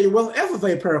paraphernalia with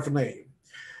FFA paraphernalia.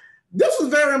 This is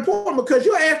very important because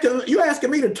you're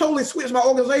asking me to totally switch my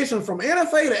organization from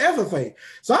NFA to FFA.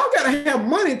 So I've got to have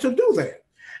money to do that.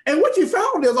 And what you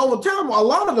found is over time, a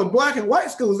lot of the black and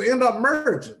white schools end up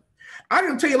merging. I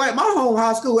can tell you, like my home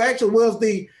high school actually was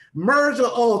the merger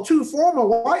of two former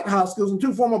white high schools and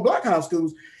two former black high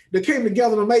schools that came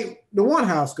together to make the one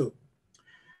high school.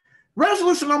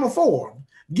 Resolution number 4,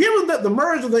 given that the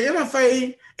merger of the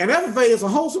NFA and FFA is a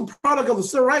wholesome product of the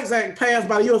Civil Rights Act passed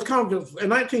by the U.S. Congress in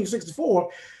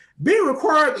 1964, being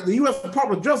required that the U.S.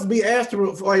 Department of Justice be asked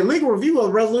for a legal review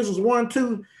of resolutions 1,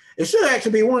 2, it should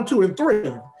actually be 1, 2, and 3.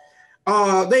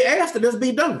 They asked that this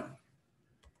be done.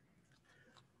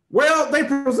 Well, they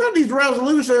present these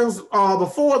resolutions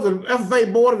before the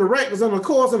FFA Board of Directors and, of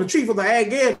course, and the chief of the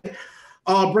Ag Ed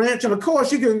branch. And, of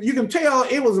course, you can tell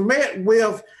it was met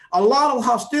with a lot of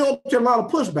hostility, a lot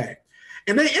of pushback.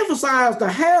 And they emphasized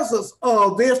the hazards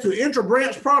of this to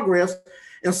inter-branch progress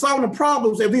and solving the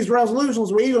problems if these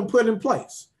resolutions were even put in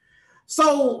place.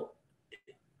 So,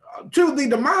 to the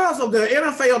demise of the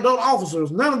NFA adult officers,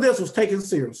 none of this was taken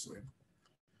seriously.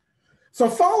 So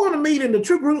following the meeting, the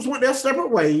two groups went their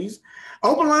separate ways.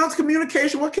 Open lines of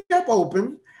communication were kept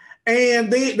open,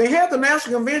 and they had the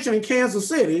national convention in Kansas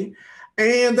City,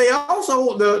 and they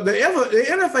also, the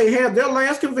NFA had their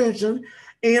last convention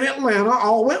in Atlanta.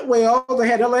 All went well. They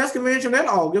had their last convention in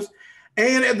August,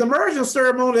 and at the merger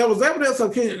ceremony, there was evidence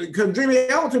of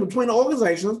congeniality between the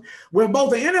organizations, with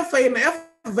both the NFA and the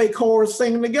FFA corps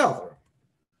singing together.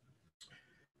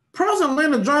 President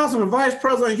Lyndon Johnson and Vice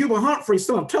President Hubert Humphrey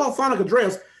sent a telephonic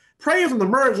address praising the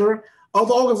merger of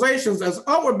the organizations as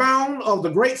upward bound of the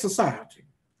Great Society.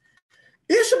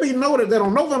 It should be noted that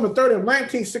on November 30th,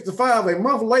 1965, a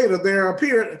month later, there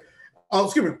appeared,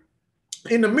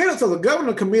 in the minutes of the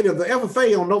Governing Committee of the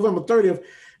FFA on November 30th,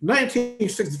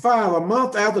 1965, a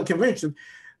month after the convention,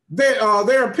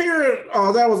 there appeared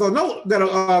there was a note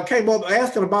that came up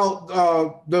asking about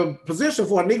the position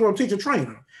for a Negro teacher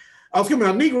trainer. Excuse me,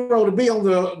 a Negro to be on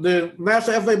the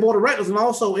National FFA Board of Directors and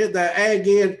also in the Ag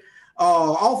Ed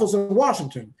office in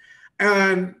Washington.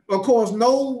 And of course,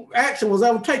 no action was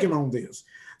ever taken on this.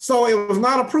 So it was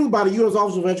not approved by the U.S.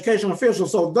 Office of Education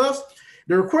officials. So thus,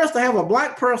 the request to have a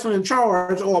Black person in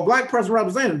charge or a Black person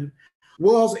representative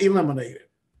was eliminated.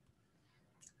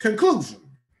 Conclusion.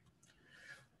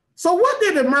 So what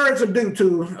did the merger do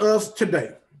to us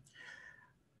today?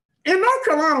 In North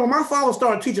Carolina, when my father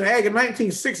started teaching ag in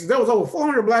 1960s, there was over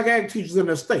 400 Black ag teachers in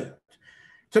the state.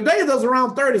 Today, there's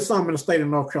around 30-some in the state of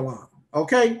North Carolina,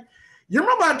 okay? You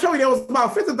remember I told you there was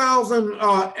about 50,000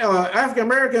 African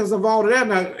Americans involved in that.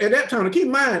 Now, at that time, to keep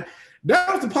in mind,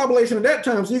 that was the population at that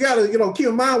time, so you got to keep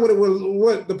in mind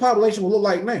what the population will look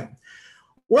like now.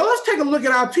 Well, let's take a look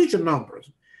at our teacher numbers.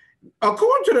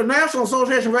 According to the National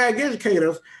Association of Ag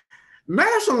Educators,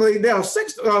 nationally, there are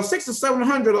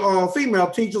 6,700 female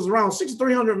teachers, around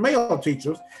 6,300 male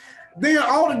teachers. Then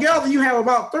altogether, you have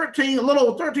about a little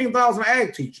over 13,000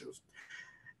 ag teachers.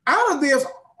 Out of this,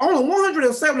 only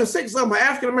 176 of them are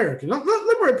African American. Let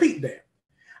me repeat that.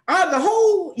 Out of the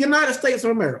whole United States of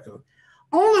America,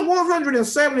 only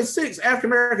 176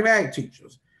 African American ag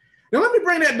teachers. Now, let me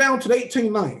bring that down to the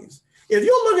 1890s. If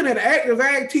you're looking at active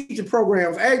ag teacher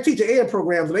programs, ag teacher ed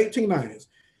programs in the 1890s,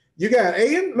 you got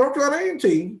North Carolina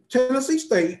A&T, Tennessee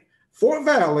State, Fort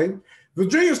Valley,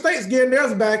 Virginia State's getting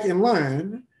theirs back in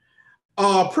line.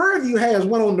 Prairie View has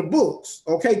one on the books,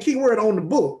 okay, keyword on the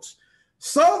books.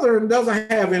 Southern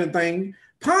doesn't have anything.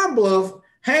 Pine Bluff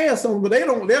has some, but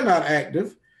they're not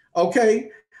active, okay.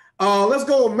 Let's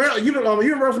go,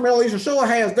 University of Maryland Eastern Shore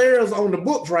has theirs on the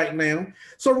books right now.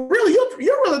 So really,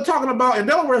 you're really talking about, and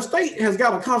Delaware State has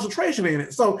got a concentration in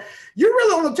it. So you're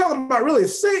really only talking about really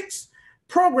 6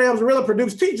 programs that really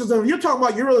produce teachers. And you're talking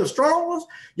about your really strong ones.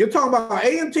 You're talking about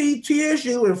A&T,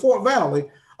 TSU, and Fort Valley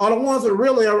are the ones that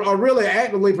really are really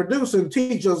actively producing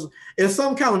teachers at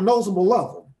some kind of noticeable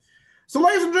level. So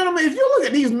ladies and gentlemen, if you look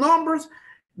at these numbers,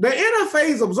 the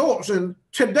NFA's absorption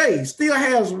today still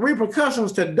has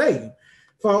repercussions today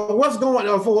for what's going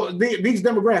on for these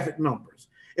demographic numbers.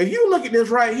 If you look at this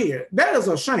right here, that is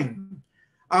a shame.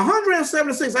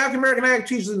 176 African-American ag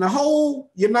teachers in the whole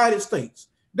United States.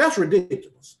 That's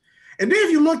ridiculous. And then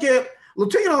if you look at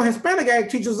Latino and Hispanic ag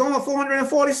teachers, only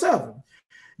 447.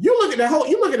 You look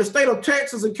at the state of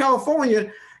Texas and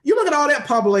California, you look at all that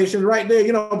population right there,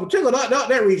 particularly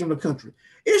that region of the country.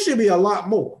 It should be a lot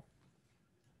more.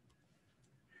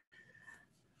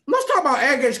 Let's talk about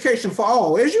ag education for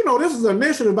all. As you know, this is an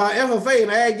initiative by FFA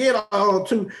and Ag Ed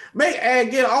to make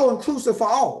Ag Ed all-inclusive for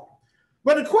all.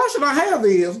 But the question I have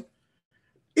is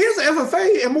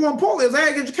FFA, and more importantly, is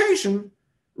ag education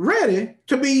ready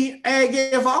to be Ag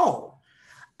Ed for all?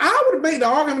 I would make the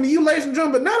argument to you, ladies and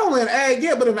gentlemen, but not only in Ag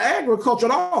Ed, but in agriculture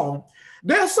at all.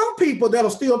 There are some people that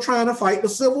are still trying to fight the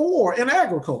Civil War in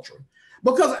agriculture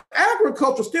because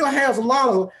agriculture still has a lot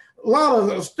of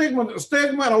stigma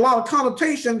and a lot of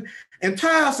connotation and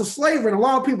ties to slavery in a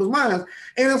lot of people's minds.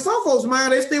 And in some folks'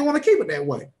 mind, they still want to keep it that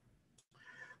way.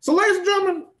 So ladies and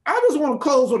gentlemen, I just want to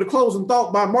close with a closing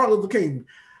thought by Martin Luther King.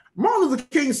 Martin Luther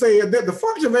King said that the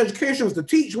function of education is to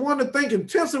teach one to think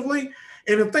intensively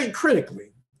and to think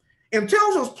critically.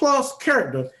 Intelligence plus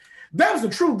character, that is the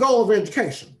true goal of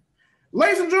education.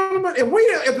 Ladies and gentlemen,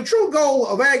 if the true goal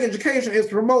of ag education is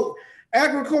to promote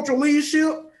agricultural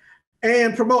leadership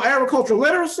and promote agricultural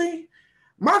literacy,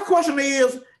 my question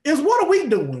is what are we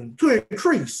doing to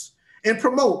increase and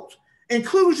promote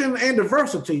inclusion and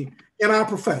diversity in our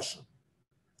profession?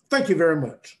 Thank you very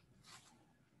much.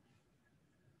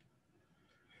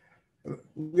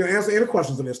 We're going to answer any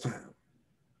questions at this time.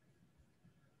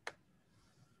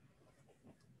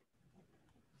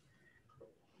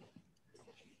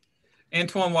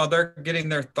 Antoine, while they're getting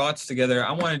their thoughts together,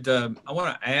 I want to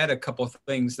add a couple of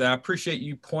things that I appreciate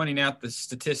you pointing out the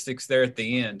statistics there at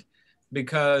the end,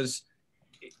 because,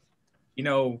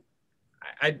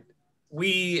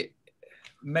 we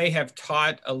may have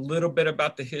taught a little bit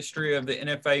about the history of the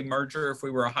NFA merger if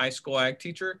we were a high school ag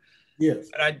teacher. Yes.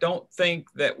 But I don't think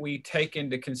that we take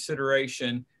into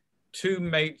consideration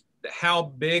how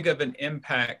big of an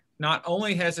impact not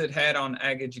only has it had on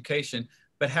ag education,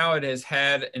 but how it has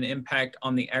had an impact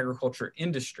on the agriculture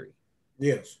industry.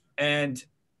 Yes. And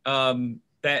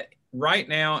that right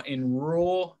now in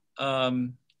rural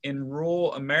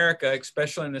America,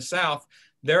 especially in the South,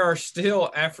 there are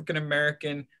still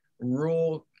African-American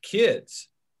rural kids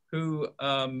who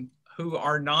don't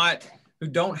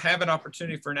have an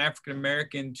opportunity for an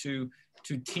African-American to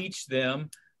teach them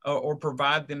or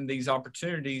provide them these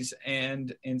opportunities.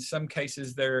 And in some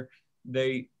cases,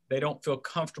 they don't feel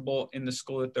comfortable in the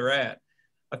school that they're at.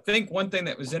 I think one thing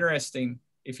that was interesting,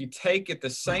 if you take at the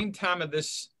same time of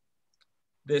this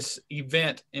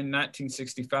event in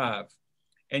 1965,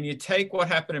 and you take what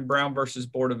happened in Brown versus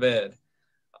Board of Ed,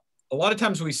 a lot of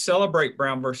times we celebrate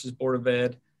Brown versus Board of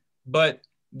Ed, but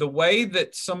the way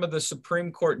that some of the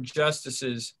Supreme Court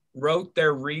justices wrote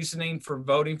their reasoning for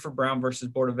voting for Brown versus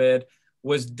Board of Ed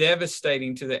was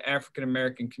devastating to the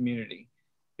African-American community,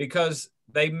 because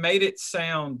they made it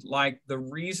sound like the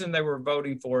reason they were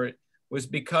voting for it was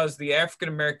because the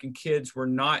African-American kids were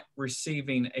not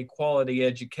receiving a quality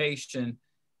education,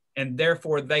 and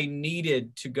therefore they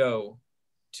needed to go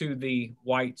to the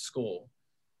white school.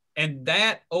 And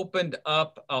that opened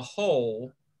up a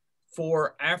hole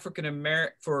for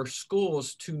for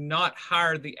schools to not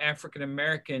hire the African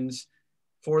Americans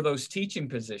for those teaching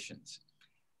positions.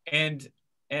 And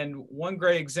one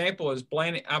great example is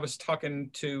Blaney. I was talking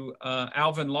to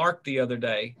Alvin Lark the other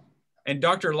day, and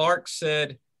Dr. Lark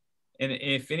said, and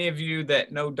if any of you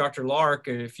that know Dr. Lark,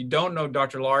 or if you don't know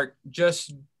Dr. Lark,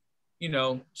 just,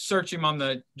 search him on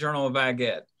the Journal of Ag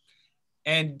Ed.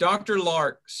 And Dr.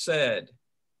 Lark said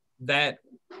that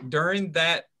during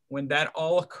that, when that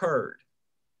all occurred,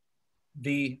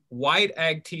 the white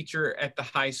ag teacher at the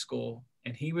high school,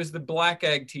 and he was the black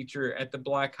ag teacher at the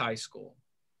black high school.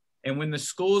 And when the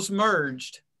schools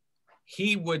merged,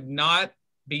 he would not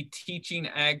be teaching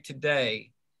ag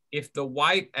today if the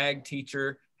white ag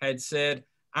teacher had said,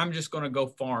 I'm just going to go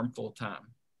farm full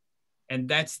time. And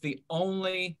that's the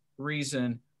only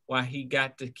reason why he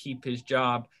got to keep his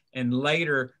job and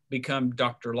later become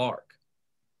Dr. Lark.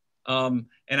 And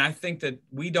I think that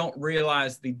we don't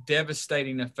realize the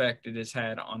devastating effect it has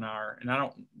had on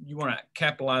you want to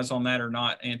capitalize on that or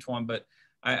not, Antoine, but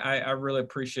I really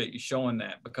appreciate you showing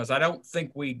that, because I don't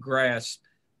think we grasp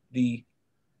the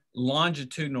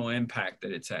longitudinal impact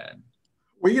that it's had.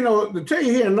 Well, to tell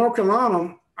you, here in North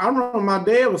Carolina, I remember my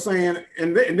dad was saying,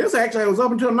 and this actually was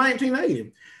up until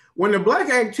 1980, when the black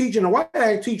ag teacher and the white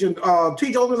ag teacher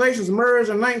teacher organizations merged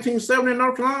in 1970 in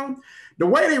North Carolina. The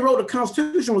way they wrote the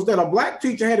Constitution was that a black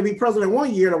teacher had to be president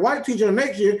one year, the white teacher the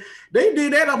next year. They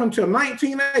did that up until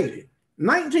 1980.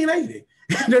 1980.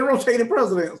 They rotated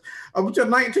presidents up until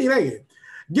 1980.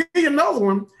 Give you another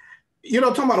one,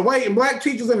 talking about white and black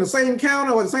teachers in the same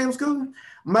county or the same school.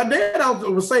 My dad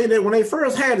would say that when they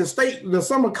first had the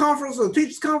summer conference, the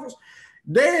teachers conference,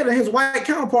 Dad and his white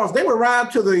counterparts, they would ride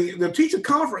to the teacher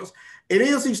conference at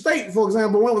NC State, for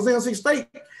example. When it was NC State,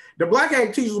 the black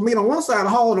ag teachers would meet on one side of the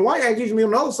hall and the white ag teachers would meet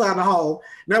on the other side of the hall.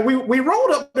 Now, we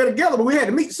rolled up there together, but we had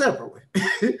to meet separately.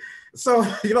 So,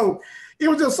 it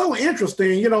was just so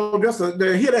interesting, just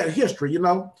to hear that history,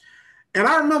 And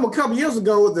I remember a couple years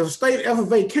ago, the state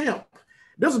FFA camp,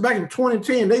 this was back in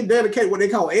 2010, they dedicated what they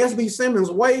call SB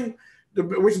Simmons Way,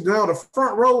 which is now the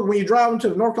front road when you drive into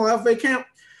the North Carolina FFA camp.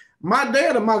 My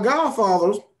dad and my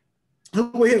godfathers, who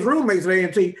were his roommates at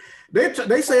A&T,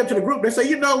 they said to the group, they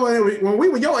say, when we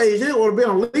were your age, it would have been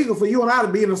illegal for you and I to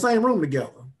be in the same room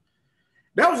together.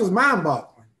 That was just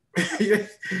mind-boggling.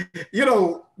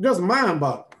 Just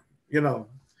mind-boggling,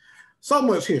 So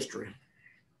much history.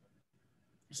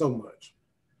 So much.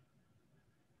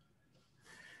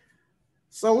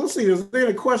 So let's see, is there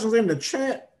any questions in the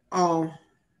chat? Oh,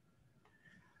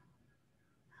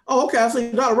 okay. I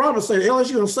see Dr. Roberts said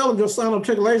LSU and Southern just signed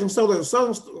articulation so that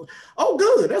Southern. Oh,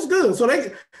 good. That's good. So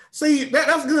they see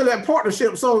that's good, that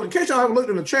partnership. So in case y'all haven't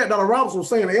looked in the chat, Dr. Roberts was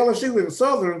saying LSU and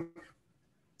Southern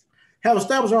have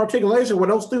established articulation where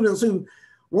those students who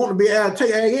want to be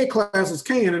take ag ed classes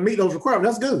can and meet those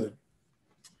requirements. That's good.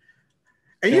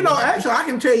 And actually, I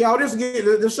can tell y'all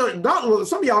this. Some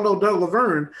of y'all know Doug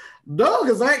Laverne. Doug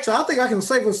is actually, I think I can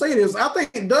safely say this. I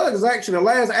think Doug is actually the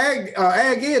last ag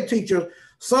ed teacher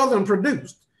Southern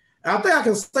produced. And I think I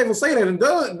can safely say that. And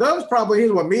Doug's probably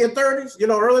his mid-30s,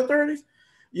 early 30s.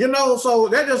 So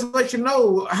that just lets you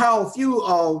know how few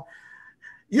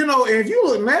if you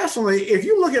look nationally, if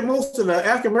you look at most of the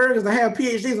African Americans that have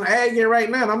PhDs in ag ed right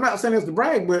now, and I'm not saying this to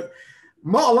brag, but a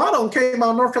lot of them came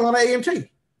out of North Carolina A&T.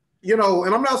 And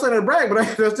I'm not saying to brag,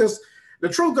 but that's just the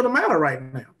truth of the matter right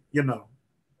now,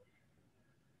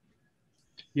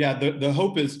 Yeah, the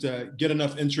hope is to get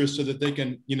enough interest so that they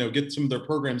can, get some of their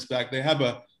programs back. They have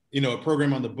a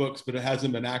program on the books, but it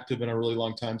hasn't been active in a really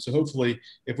long time. So hopefully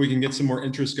if we can get some more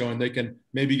interest going, they can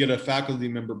maybe get a faculty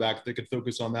member back. They could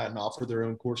focus on that and offer their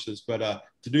own courses. But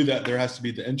to do that, there has to be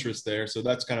the interest there. So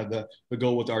that's kind of the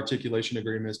goal with the articulation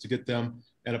agreement, is to get them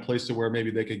at a place to where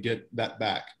maybe they could get that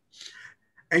back.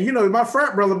 And you know, my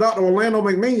frat brother, Dr. Orlando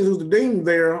McMeans, who's the dean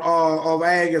there of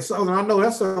Ag at Southern, I know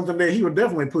that's something that he would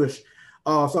definitely push.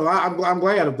 So I'm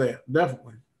glad of that,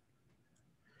 definitely.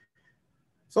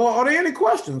 So are there any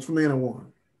questions from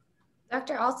anyone?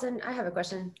 Dr. Alston, I have a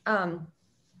question.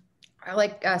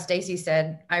 Like Stacy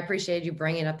said, I appreciate you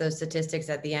bringing up those statistics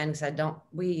at the end, because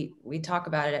we talk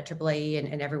about it at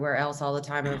AAAE and everywhere else all the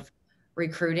time of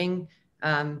recruiting,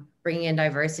 bringing in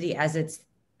diversity as if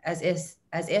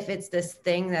it's this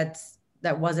thing that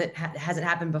hasn't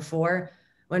happened before,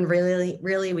 when really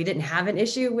we didn't have an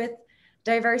issue with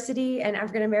diversity and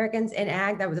African Americans in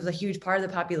ag. That was a huge part of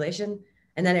the population,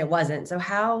 and then it wasn't. So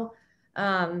how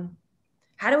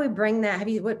do we bring that?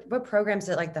 What programs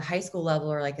at like the high school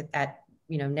level, or like at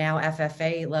now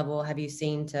FFA level, have you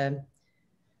seen to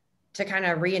kind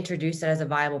of reintroduce it as a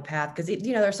viable path? Because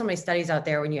there's so many studies out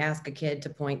there. When you ask a kid to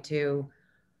point to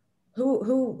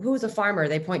who's a farmer,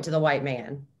 they point to the white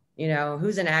man.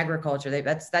 Who's in agriculture,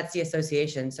 that's the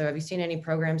association. So have you seen any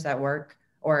programs that work,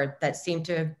 or that seem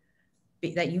to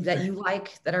be that you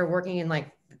like, that are working in like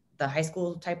the high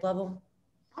school type level?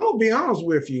 I'll be honest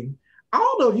with you. I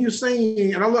don't know if you've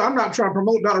seen, and I'm not trying to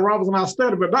promote Dr. Roberts in our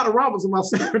study, but Dr. Roberts and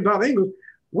myself and Dr. English,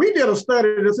 we did a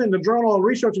study that's in the Journal of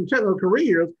Research and Technical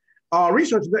Careers,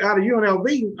 research out of UNLV.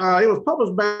 It was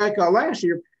published back last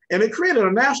year, and it created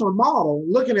a national model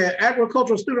looking at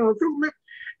agricultural student recruitment.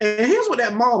 And here's what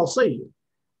that model said.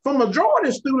 For majority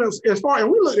of students, and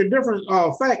we looked at different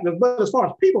factors, but as far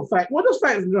as people factors, just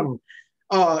factors in general.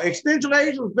 Extension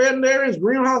agents, veterinarians,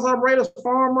 greenhouse operators,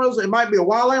 farmers, it might be a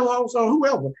wildlife officer,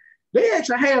 whoever. They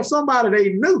actually had somebody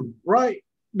they knew, right?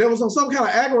 There was some kind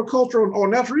of agricultural or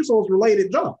natural resource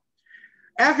related job.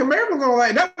 African Americans are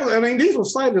like that. These were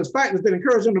cited as factors that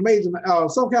encouraged them to major in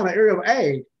some kind of area of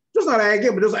ag, just not ag,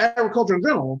 but just agriculture in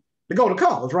general, to go to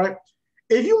college, right?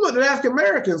 If you look at African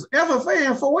Americans, FFA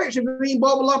and 4-H didn't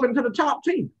bubble up into the top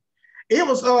 10. It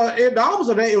was the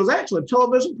opposite of that. It was actually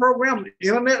television programs,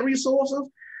 internet resources.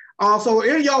 So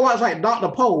any of y'all watch like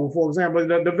Dr. Poe, for example,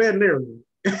 the veterinarian.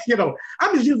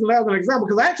 I'm just using that as an example,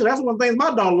 because actually that's one of the things my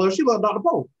daughter loves. She loves Dr.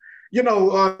 Poe.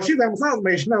 She's having science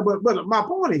major now, but my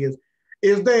point is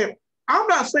that I'm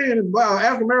not saying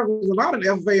African Americans are not in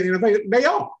FFA and NFA. They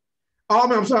are.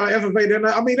 I'm sorry,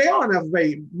 FFA. They are in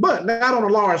FFA, but not on a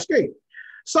large scale.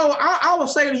 So I would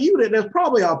say to you that there's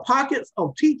probably pockets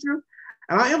of teachers,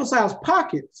 and I emphasize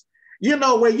pockets,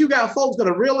 where you got folks that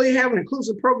are really having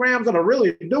inclusive programs that are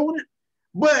really doing it.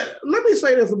 But let me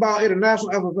say this about international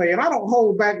FFA, and I don't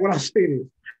hold back when I say this.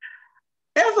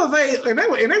 FFA, and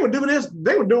they were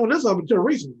doing this up until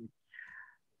recently.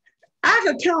 I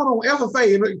could count on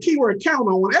FFA, and the keyword count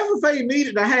on, when FFA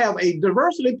needed to have a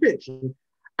diversity picture,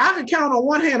 I could count on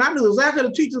one hand, I knew exactly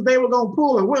the teachers they were going to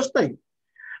pull in which state.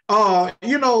 Down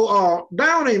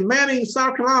in Manning,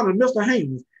 South Carolina, Mr.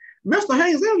 Haynes. Mr.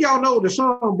 Haynes, y'all know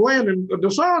Deshaun Blandon.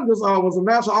 Deshaun was a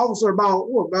national officer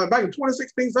back in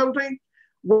 2016, 17.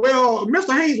 Well,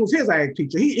 Mr. Haynes was his ag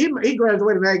teacher. He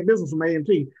graduated in ag business from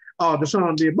A&T.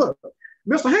 Deshaun did, but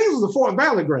Mr. Haynes was a Fort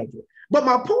Valley graduate. But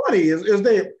my point is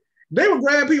that they would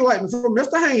grab people like from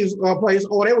Mr. Haynes' place,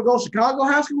 or they would go to Chicago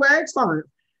High School Ag Science.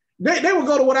 They would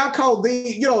go to what I call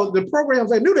the programs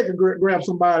they knew they could grab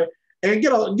somebody and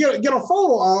get a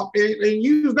photo op and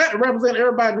use that to represent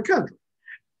everybody in the country.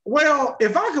 Well,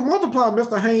 if I could multiply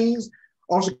Mr. Haynes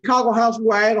or Chicago High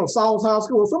School Ag or Sauls High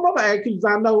School or some other ag teachers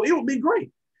I know, it would be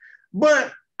great.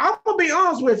 But I'm gonna be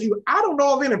honest with you, I don't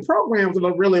know of any programs that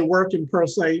are really working per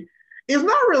se. It's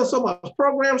not really so much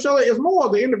program, Shirley, it's more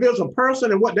of the individual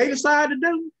person and what they decide to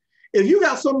do. If you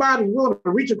got somebody willing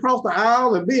to reach across the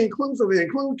aisle and be inclusive and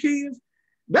include kids,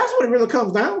 that's what it really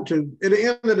comes down to at the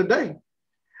end of the day.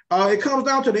 It comes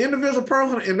down to the individual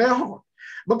person and their heart.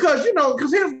 Because here's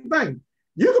the thing.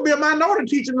 You could be a minority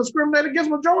teacher and discriminate against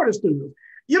majority students.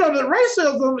 The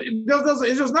racism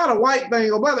is just not a white thing.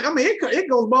 It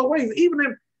goes both ways. Even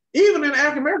in the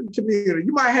African American community,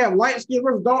 you might have light skin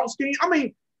versus dark skin.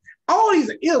 All these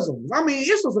isms.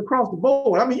 It's just across the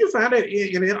board. You find that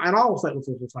in all segments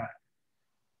of society.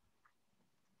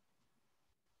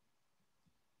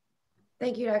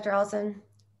 Thank you, Dr. Alston.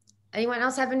 Anyone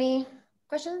else have any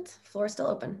questions? Floor is still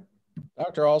open.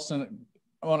 Dr. Alston,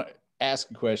 I want to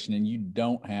ask a question, and you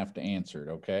don't have to answer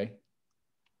it, okay?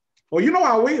 Well,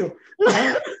 I will.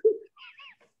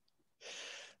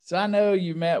 So I know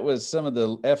you met with some of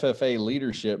the FFA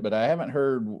leadership, but I haven't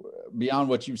heard beyond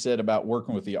what you've said about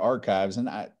working with the archives, and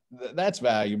that's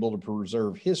valuable to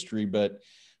preserve history, but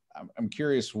I'm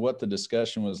curious what the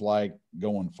discussion was like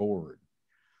going forward.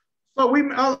 So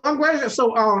I'm glad that.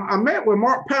 So I met with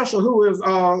Mark Pesher, who was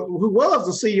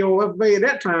the CEO of FFA at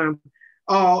that time.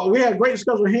 We had a great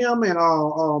discussion with him and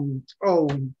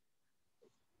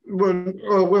in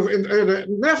the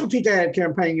National Teacher Ad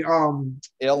campaign.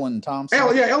 Ellen Thompson.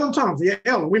 Ellen Thompson. Yeah,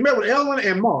 Ellen. We met with Ellen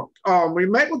and Mark. We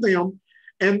met with them.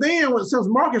 And then since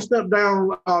Mark has stepped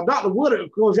down, Dr. Wood,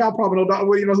 of course, y'all probably know Dr.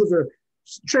 Wood, who's the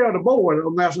chair of the board of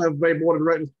the National FFA Board of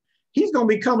Directors. He's going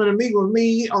to be coming to meet with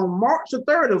me on March the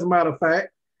 3rd, as a matter of fact.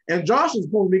 And Josh is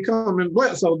supposed to be coming.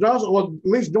 So Josh was at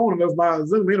least joining us by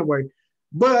Zoom anyway.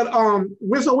 But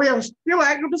we have still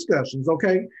active discussions,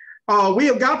 okay? We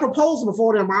have got a proposal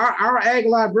before them. Our ag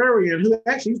librarian, who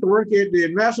actually used to work at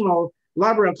the National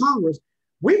Library of Congress,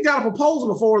 we've got a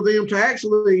proposal before them to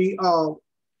actually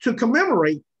to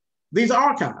commemorate these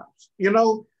archives,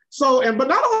 So, but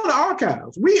not only the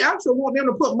archives, we actually want them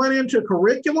to put money into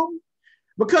curriculum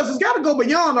because it's got to go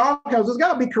beyond the archives. It's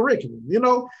got to be curriculum,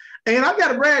 And I've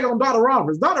got to brag on Dr.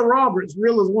 Roberts. Dr. Roberts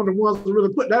really is one of the ones who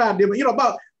really put that idea. But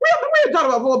about we had talked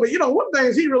about before, but one of the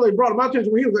things he really brought to my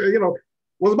attention when he was,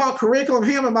 was about curriculum.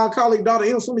 Him and my colleague Dr.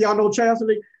 Ennis, some of y'all know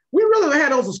Chastity. We really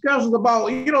had those discussions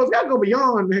about, it's got to go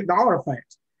beyond the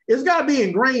artifacts. It's got to be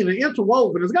ingrained and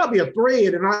interwoven. It's got to be a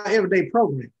thread in our everyday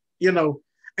program,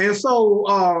 And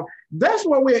so that's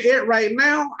where we're at right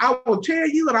now. I will tell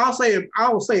you, and I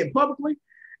will say it publicly.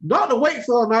 Dr.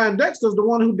 Wakefield and I, and Dexter's the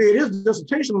one who did his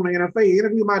dissertation on the NFA,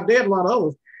 interviewed my dad, a lot of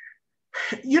others.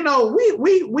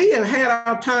 We have had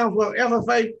our times where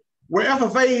FFA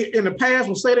in the past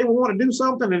will say they would want to do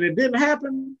something and it didn't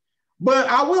happen. But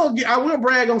I will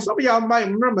brag on, some of y'all might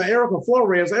remember Erica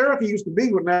Flores. Erica used to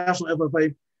be with National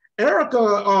FFA.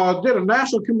 Erica did a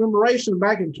national commemoration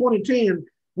back in 2010.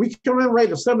 We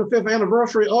commemorated the 75th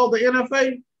anniversary of the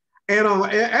NFA. And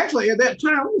actually at that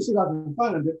time, let me see if I can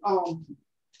find it.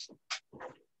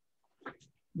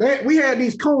 We had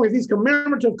these coins, these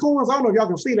commemorative coins. I don't know if y'all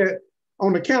can see that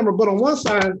on the camera, but on one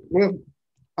side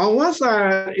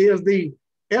is the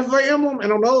FFA emblem,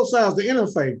 and on the other side is the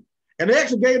NFA. And they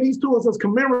actually gave these to us as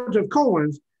commemorative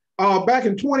coins back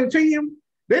in 2010.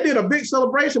 They did a big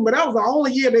celebration, but that was the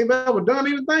only year they've ever done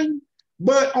anything.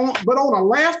 But on a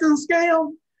lasting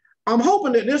scale, I'm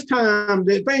hoping that this time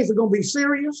that things are going to be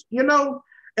serious, And I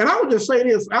would just say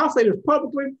this, I'll say this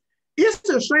publicly. It's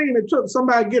a shame it took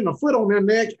somebody getting a foot on their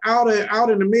neck out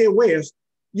in the Midwest.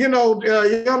 Y'all know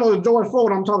George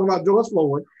Floyd, I'm talking about George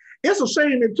Floyd. It's a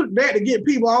shame it took that to get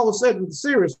people all of a sudden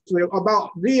seriously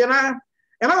about D&I.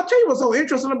 And I'll tell you what's so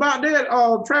interesting about that,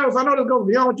 Travis, I know this goes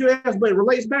beyond what you asked, but it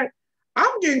relates back.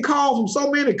 I'm getting calls from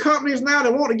so many companies now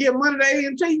that want to give money to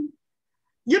A&T.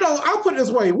 I'll put it this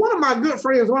way. One of my good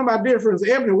friends, one of my dear friends,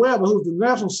 Ebony Weber, who's the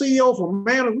national CEO for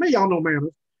Manners, y'all know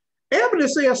Manners. Ebony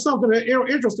said something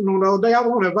interesting on the other day. I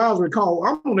was on the advisory call.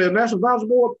 I'm on the National Advisory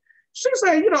Board. She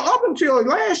said, up until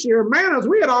last year, Manners,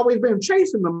 we had always been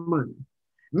chasing the money.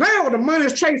 Now the money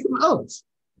is chasing us.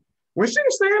 When she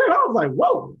said it, I was like,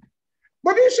 whoa.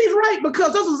 But then she's right,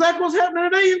 because that's exactly what's happening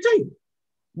at A&T.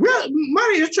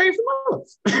 Money is chasing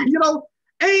us,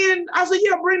 And I said,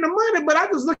 yeah, bring the money, but I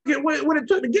just look at what it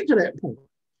took to get to that point.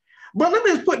 But let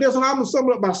me just put this, and I'm going to sum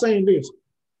it up by saying this.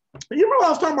 You remember I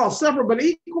was talking about separate but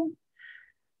equal?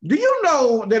 Do you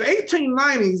know that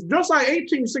 1890s, just like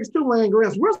 1862 land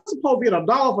grants, we're supposed to get a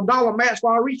dollar for dollar match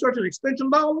for our research and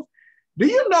extension dollars? Do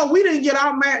you know we didn't get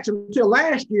our match until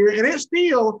last year, and it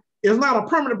still is not a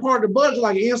permanent part of the budget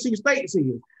like NC State is?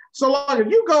 So like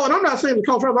if you go, and I'm not saying the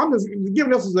culture, I'm just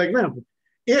giving this as an example.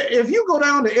 If you go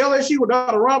down to LSU where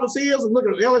Dr. Roberts is and look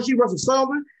at LSU versus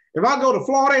Southern, if I go to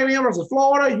Florida A&M versus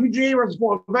Florida, UGA versus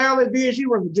Florida Valley, VSU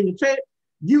versus Virginia Tech,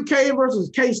 UK versus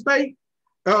K-State,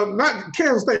 not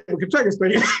Kansas State, but Kentucky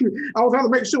State. I was trying to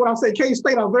make sure when I say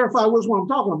K-State, I'll verify which one I'm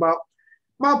talking about.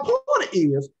 My point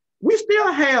is, we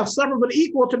still have separate but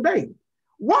equal today.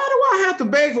 Why do I have to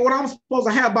beg for what I'm supposed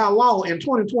to have by law in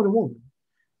 2021?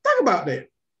 Think about that.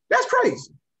 That's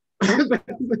crazy.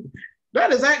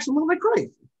 That is absolutely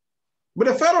crazy. But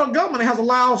the federal government has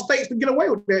allowed states to get away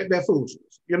with that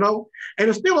foolishness, And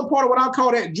it's still a part of what I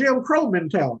call that Jim Crow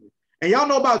mentality. And y'all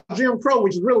know about Jim Crow,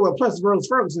 which is really what Plessy versus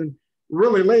Ferguson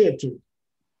really led to.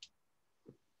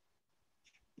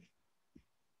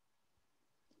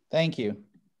 Thank you.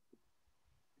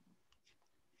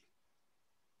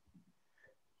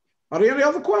 Are there any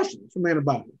other questions from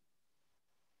anybody?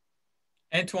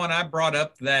 Antoine, I brought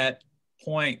up that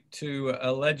point to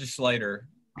a legislator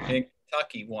in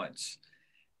Kentucky once.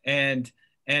 And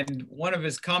one of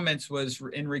his comments was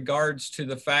in regards to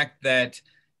the fact that,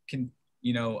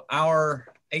 our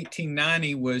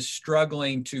 1890 was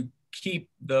struggling to keep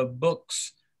the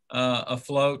books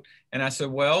afloat. And I said,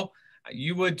 well,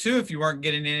 you would too if you weren't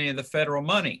getting any of the federal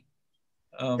money.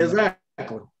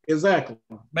 Exactly.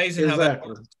 Amazing how that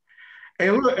works.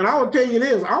 And look, and I will tell you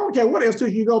this, I don't care what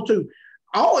institution you go to.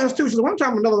 All institutions, one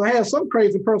time or another, has some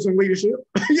crazy person in leadership.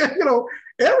 You know,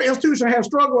 every institution has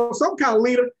struggled with some kind of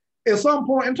leader at some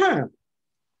point in time.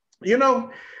 You know,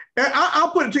 and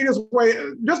I'll put it to you this way,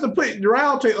 just to put the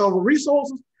reality of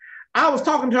resources. I was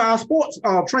talking to our sports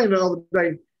trainer the other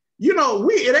day. You know,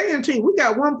 we at A&T, we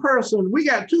got one person, we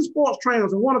got 2 sports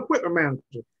trainers and 1 equipment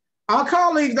manager. Our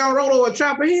colleagues down the road over at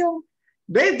Chapel Hill,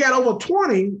 they've got over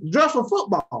 20 just for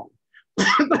football.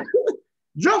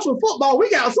 Just for football, we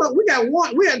got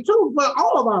 2 for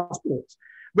all of our sports,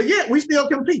 but yet we still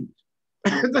compete.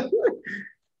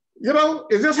 You know,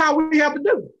 it's just how we have to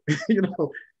do it. You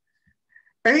know,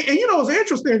 and you know, it's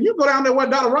interesting. You go down there where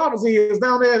Dr. Roberts is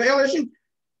down there at LSU.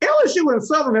 LSU and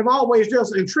Southern have always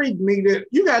just intrigued me that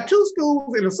you got 2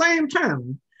 schools in the same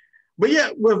town, but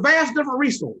yet with vast different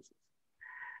resources.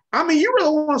 I mean, you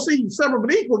really want to see separate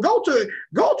but equal. Go to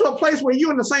a place where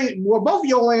you're in the same, where both of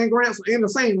your land grants are in the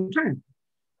same town.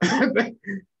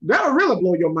 That'll really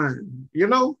blow your mind, you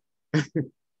know?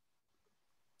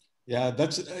 Yeah,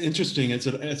 that's interesting. It's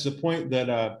a point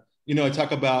that, you know,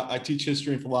 I teach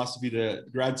history and philosophy to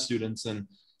grad students, and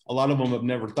a lot of them have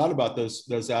never thought about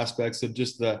those aspects of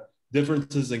just the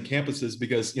differences in campuses,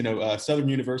 because, you know, Southern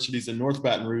University's in North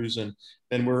Baton Rouge, and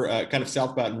then we're kind of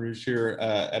South Baton Rouge here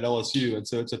at LSU. And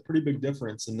so it's a pretty big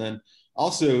difference. And then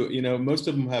also, you know, most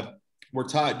of them were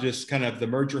taught just kind of the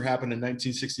merger happened in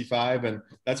 1965, and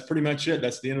that's pretty much it.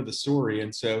 That's the end of the story.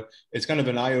 And so it's kind of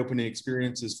an eye-opening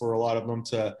experiences for a lot of them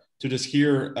to just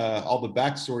hear all the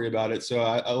backstory about it. So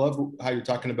I love how you're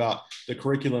talking about the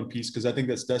curriculum piece, because I think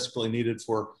that's desperately needed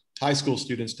for high school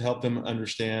students to help them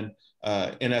understand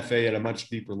NFA at a much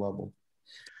deeper level.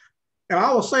 And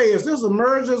I will say, as this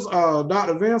emerges,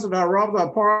 Dr. Vincent, Dr. Robert,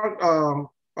 Dr.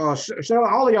 Park, Shelley,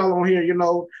 all of y'all on here, you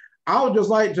know, I would just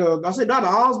like to, I say Dr.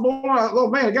 Osborne, oh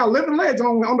man, I got living legs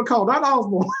on the call, Dr.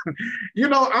 Osborne. You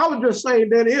know, I would just say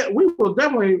that we would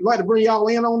definitely like to bring y'all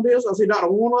in on this. I see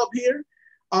Dr. Warner up here.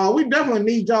 We definitely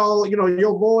need y'all, you know,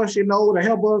 your voice, you know, to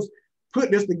help us put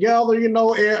this together, you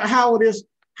know, and how this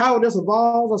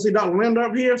evolves. I see Dr. Linda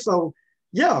up here. So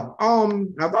yeah,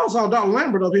 I thought I saw Dr.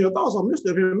 Lambert up here. I thought I saw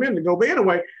Mr. up here a minute ago. But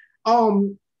anyway,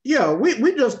 yeah,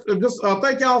 we just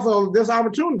thank y'all for this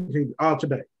opportunity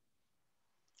today.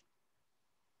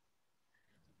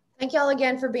 Thank y'all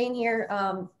again for being here.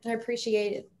 I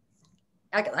appreciate it.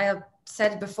 I have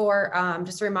said before,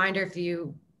 just a reminder, if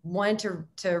you want to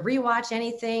rewatch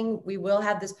anything, we will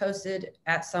have this posted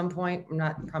at some point. I'm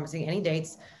not promising any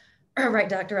dates. Right,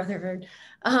 Dr. Rutherford.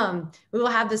 We will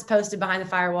have this posted behind the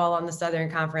firewall on the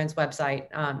Southern Conference website.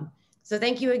 So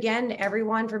thank you again,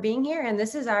 everyone, for being here. And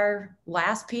this is our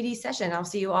last PD session. I'll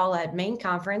see you all at main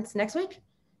conference next week.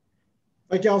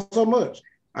 Thank y'all so much.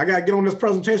 I got to get on this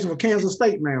presentation for Kansas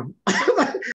State now.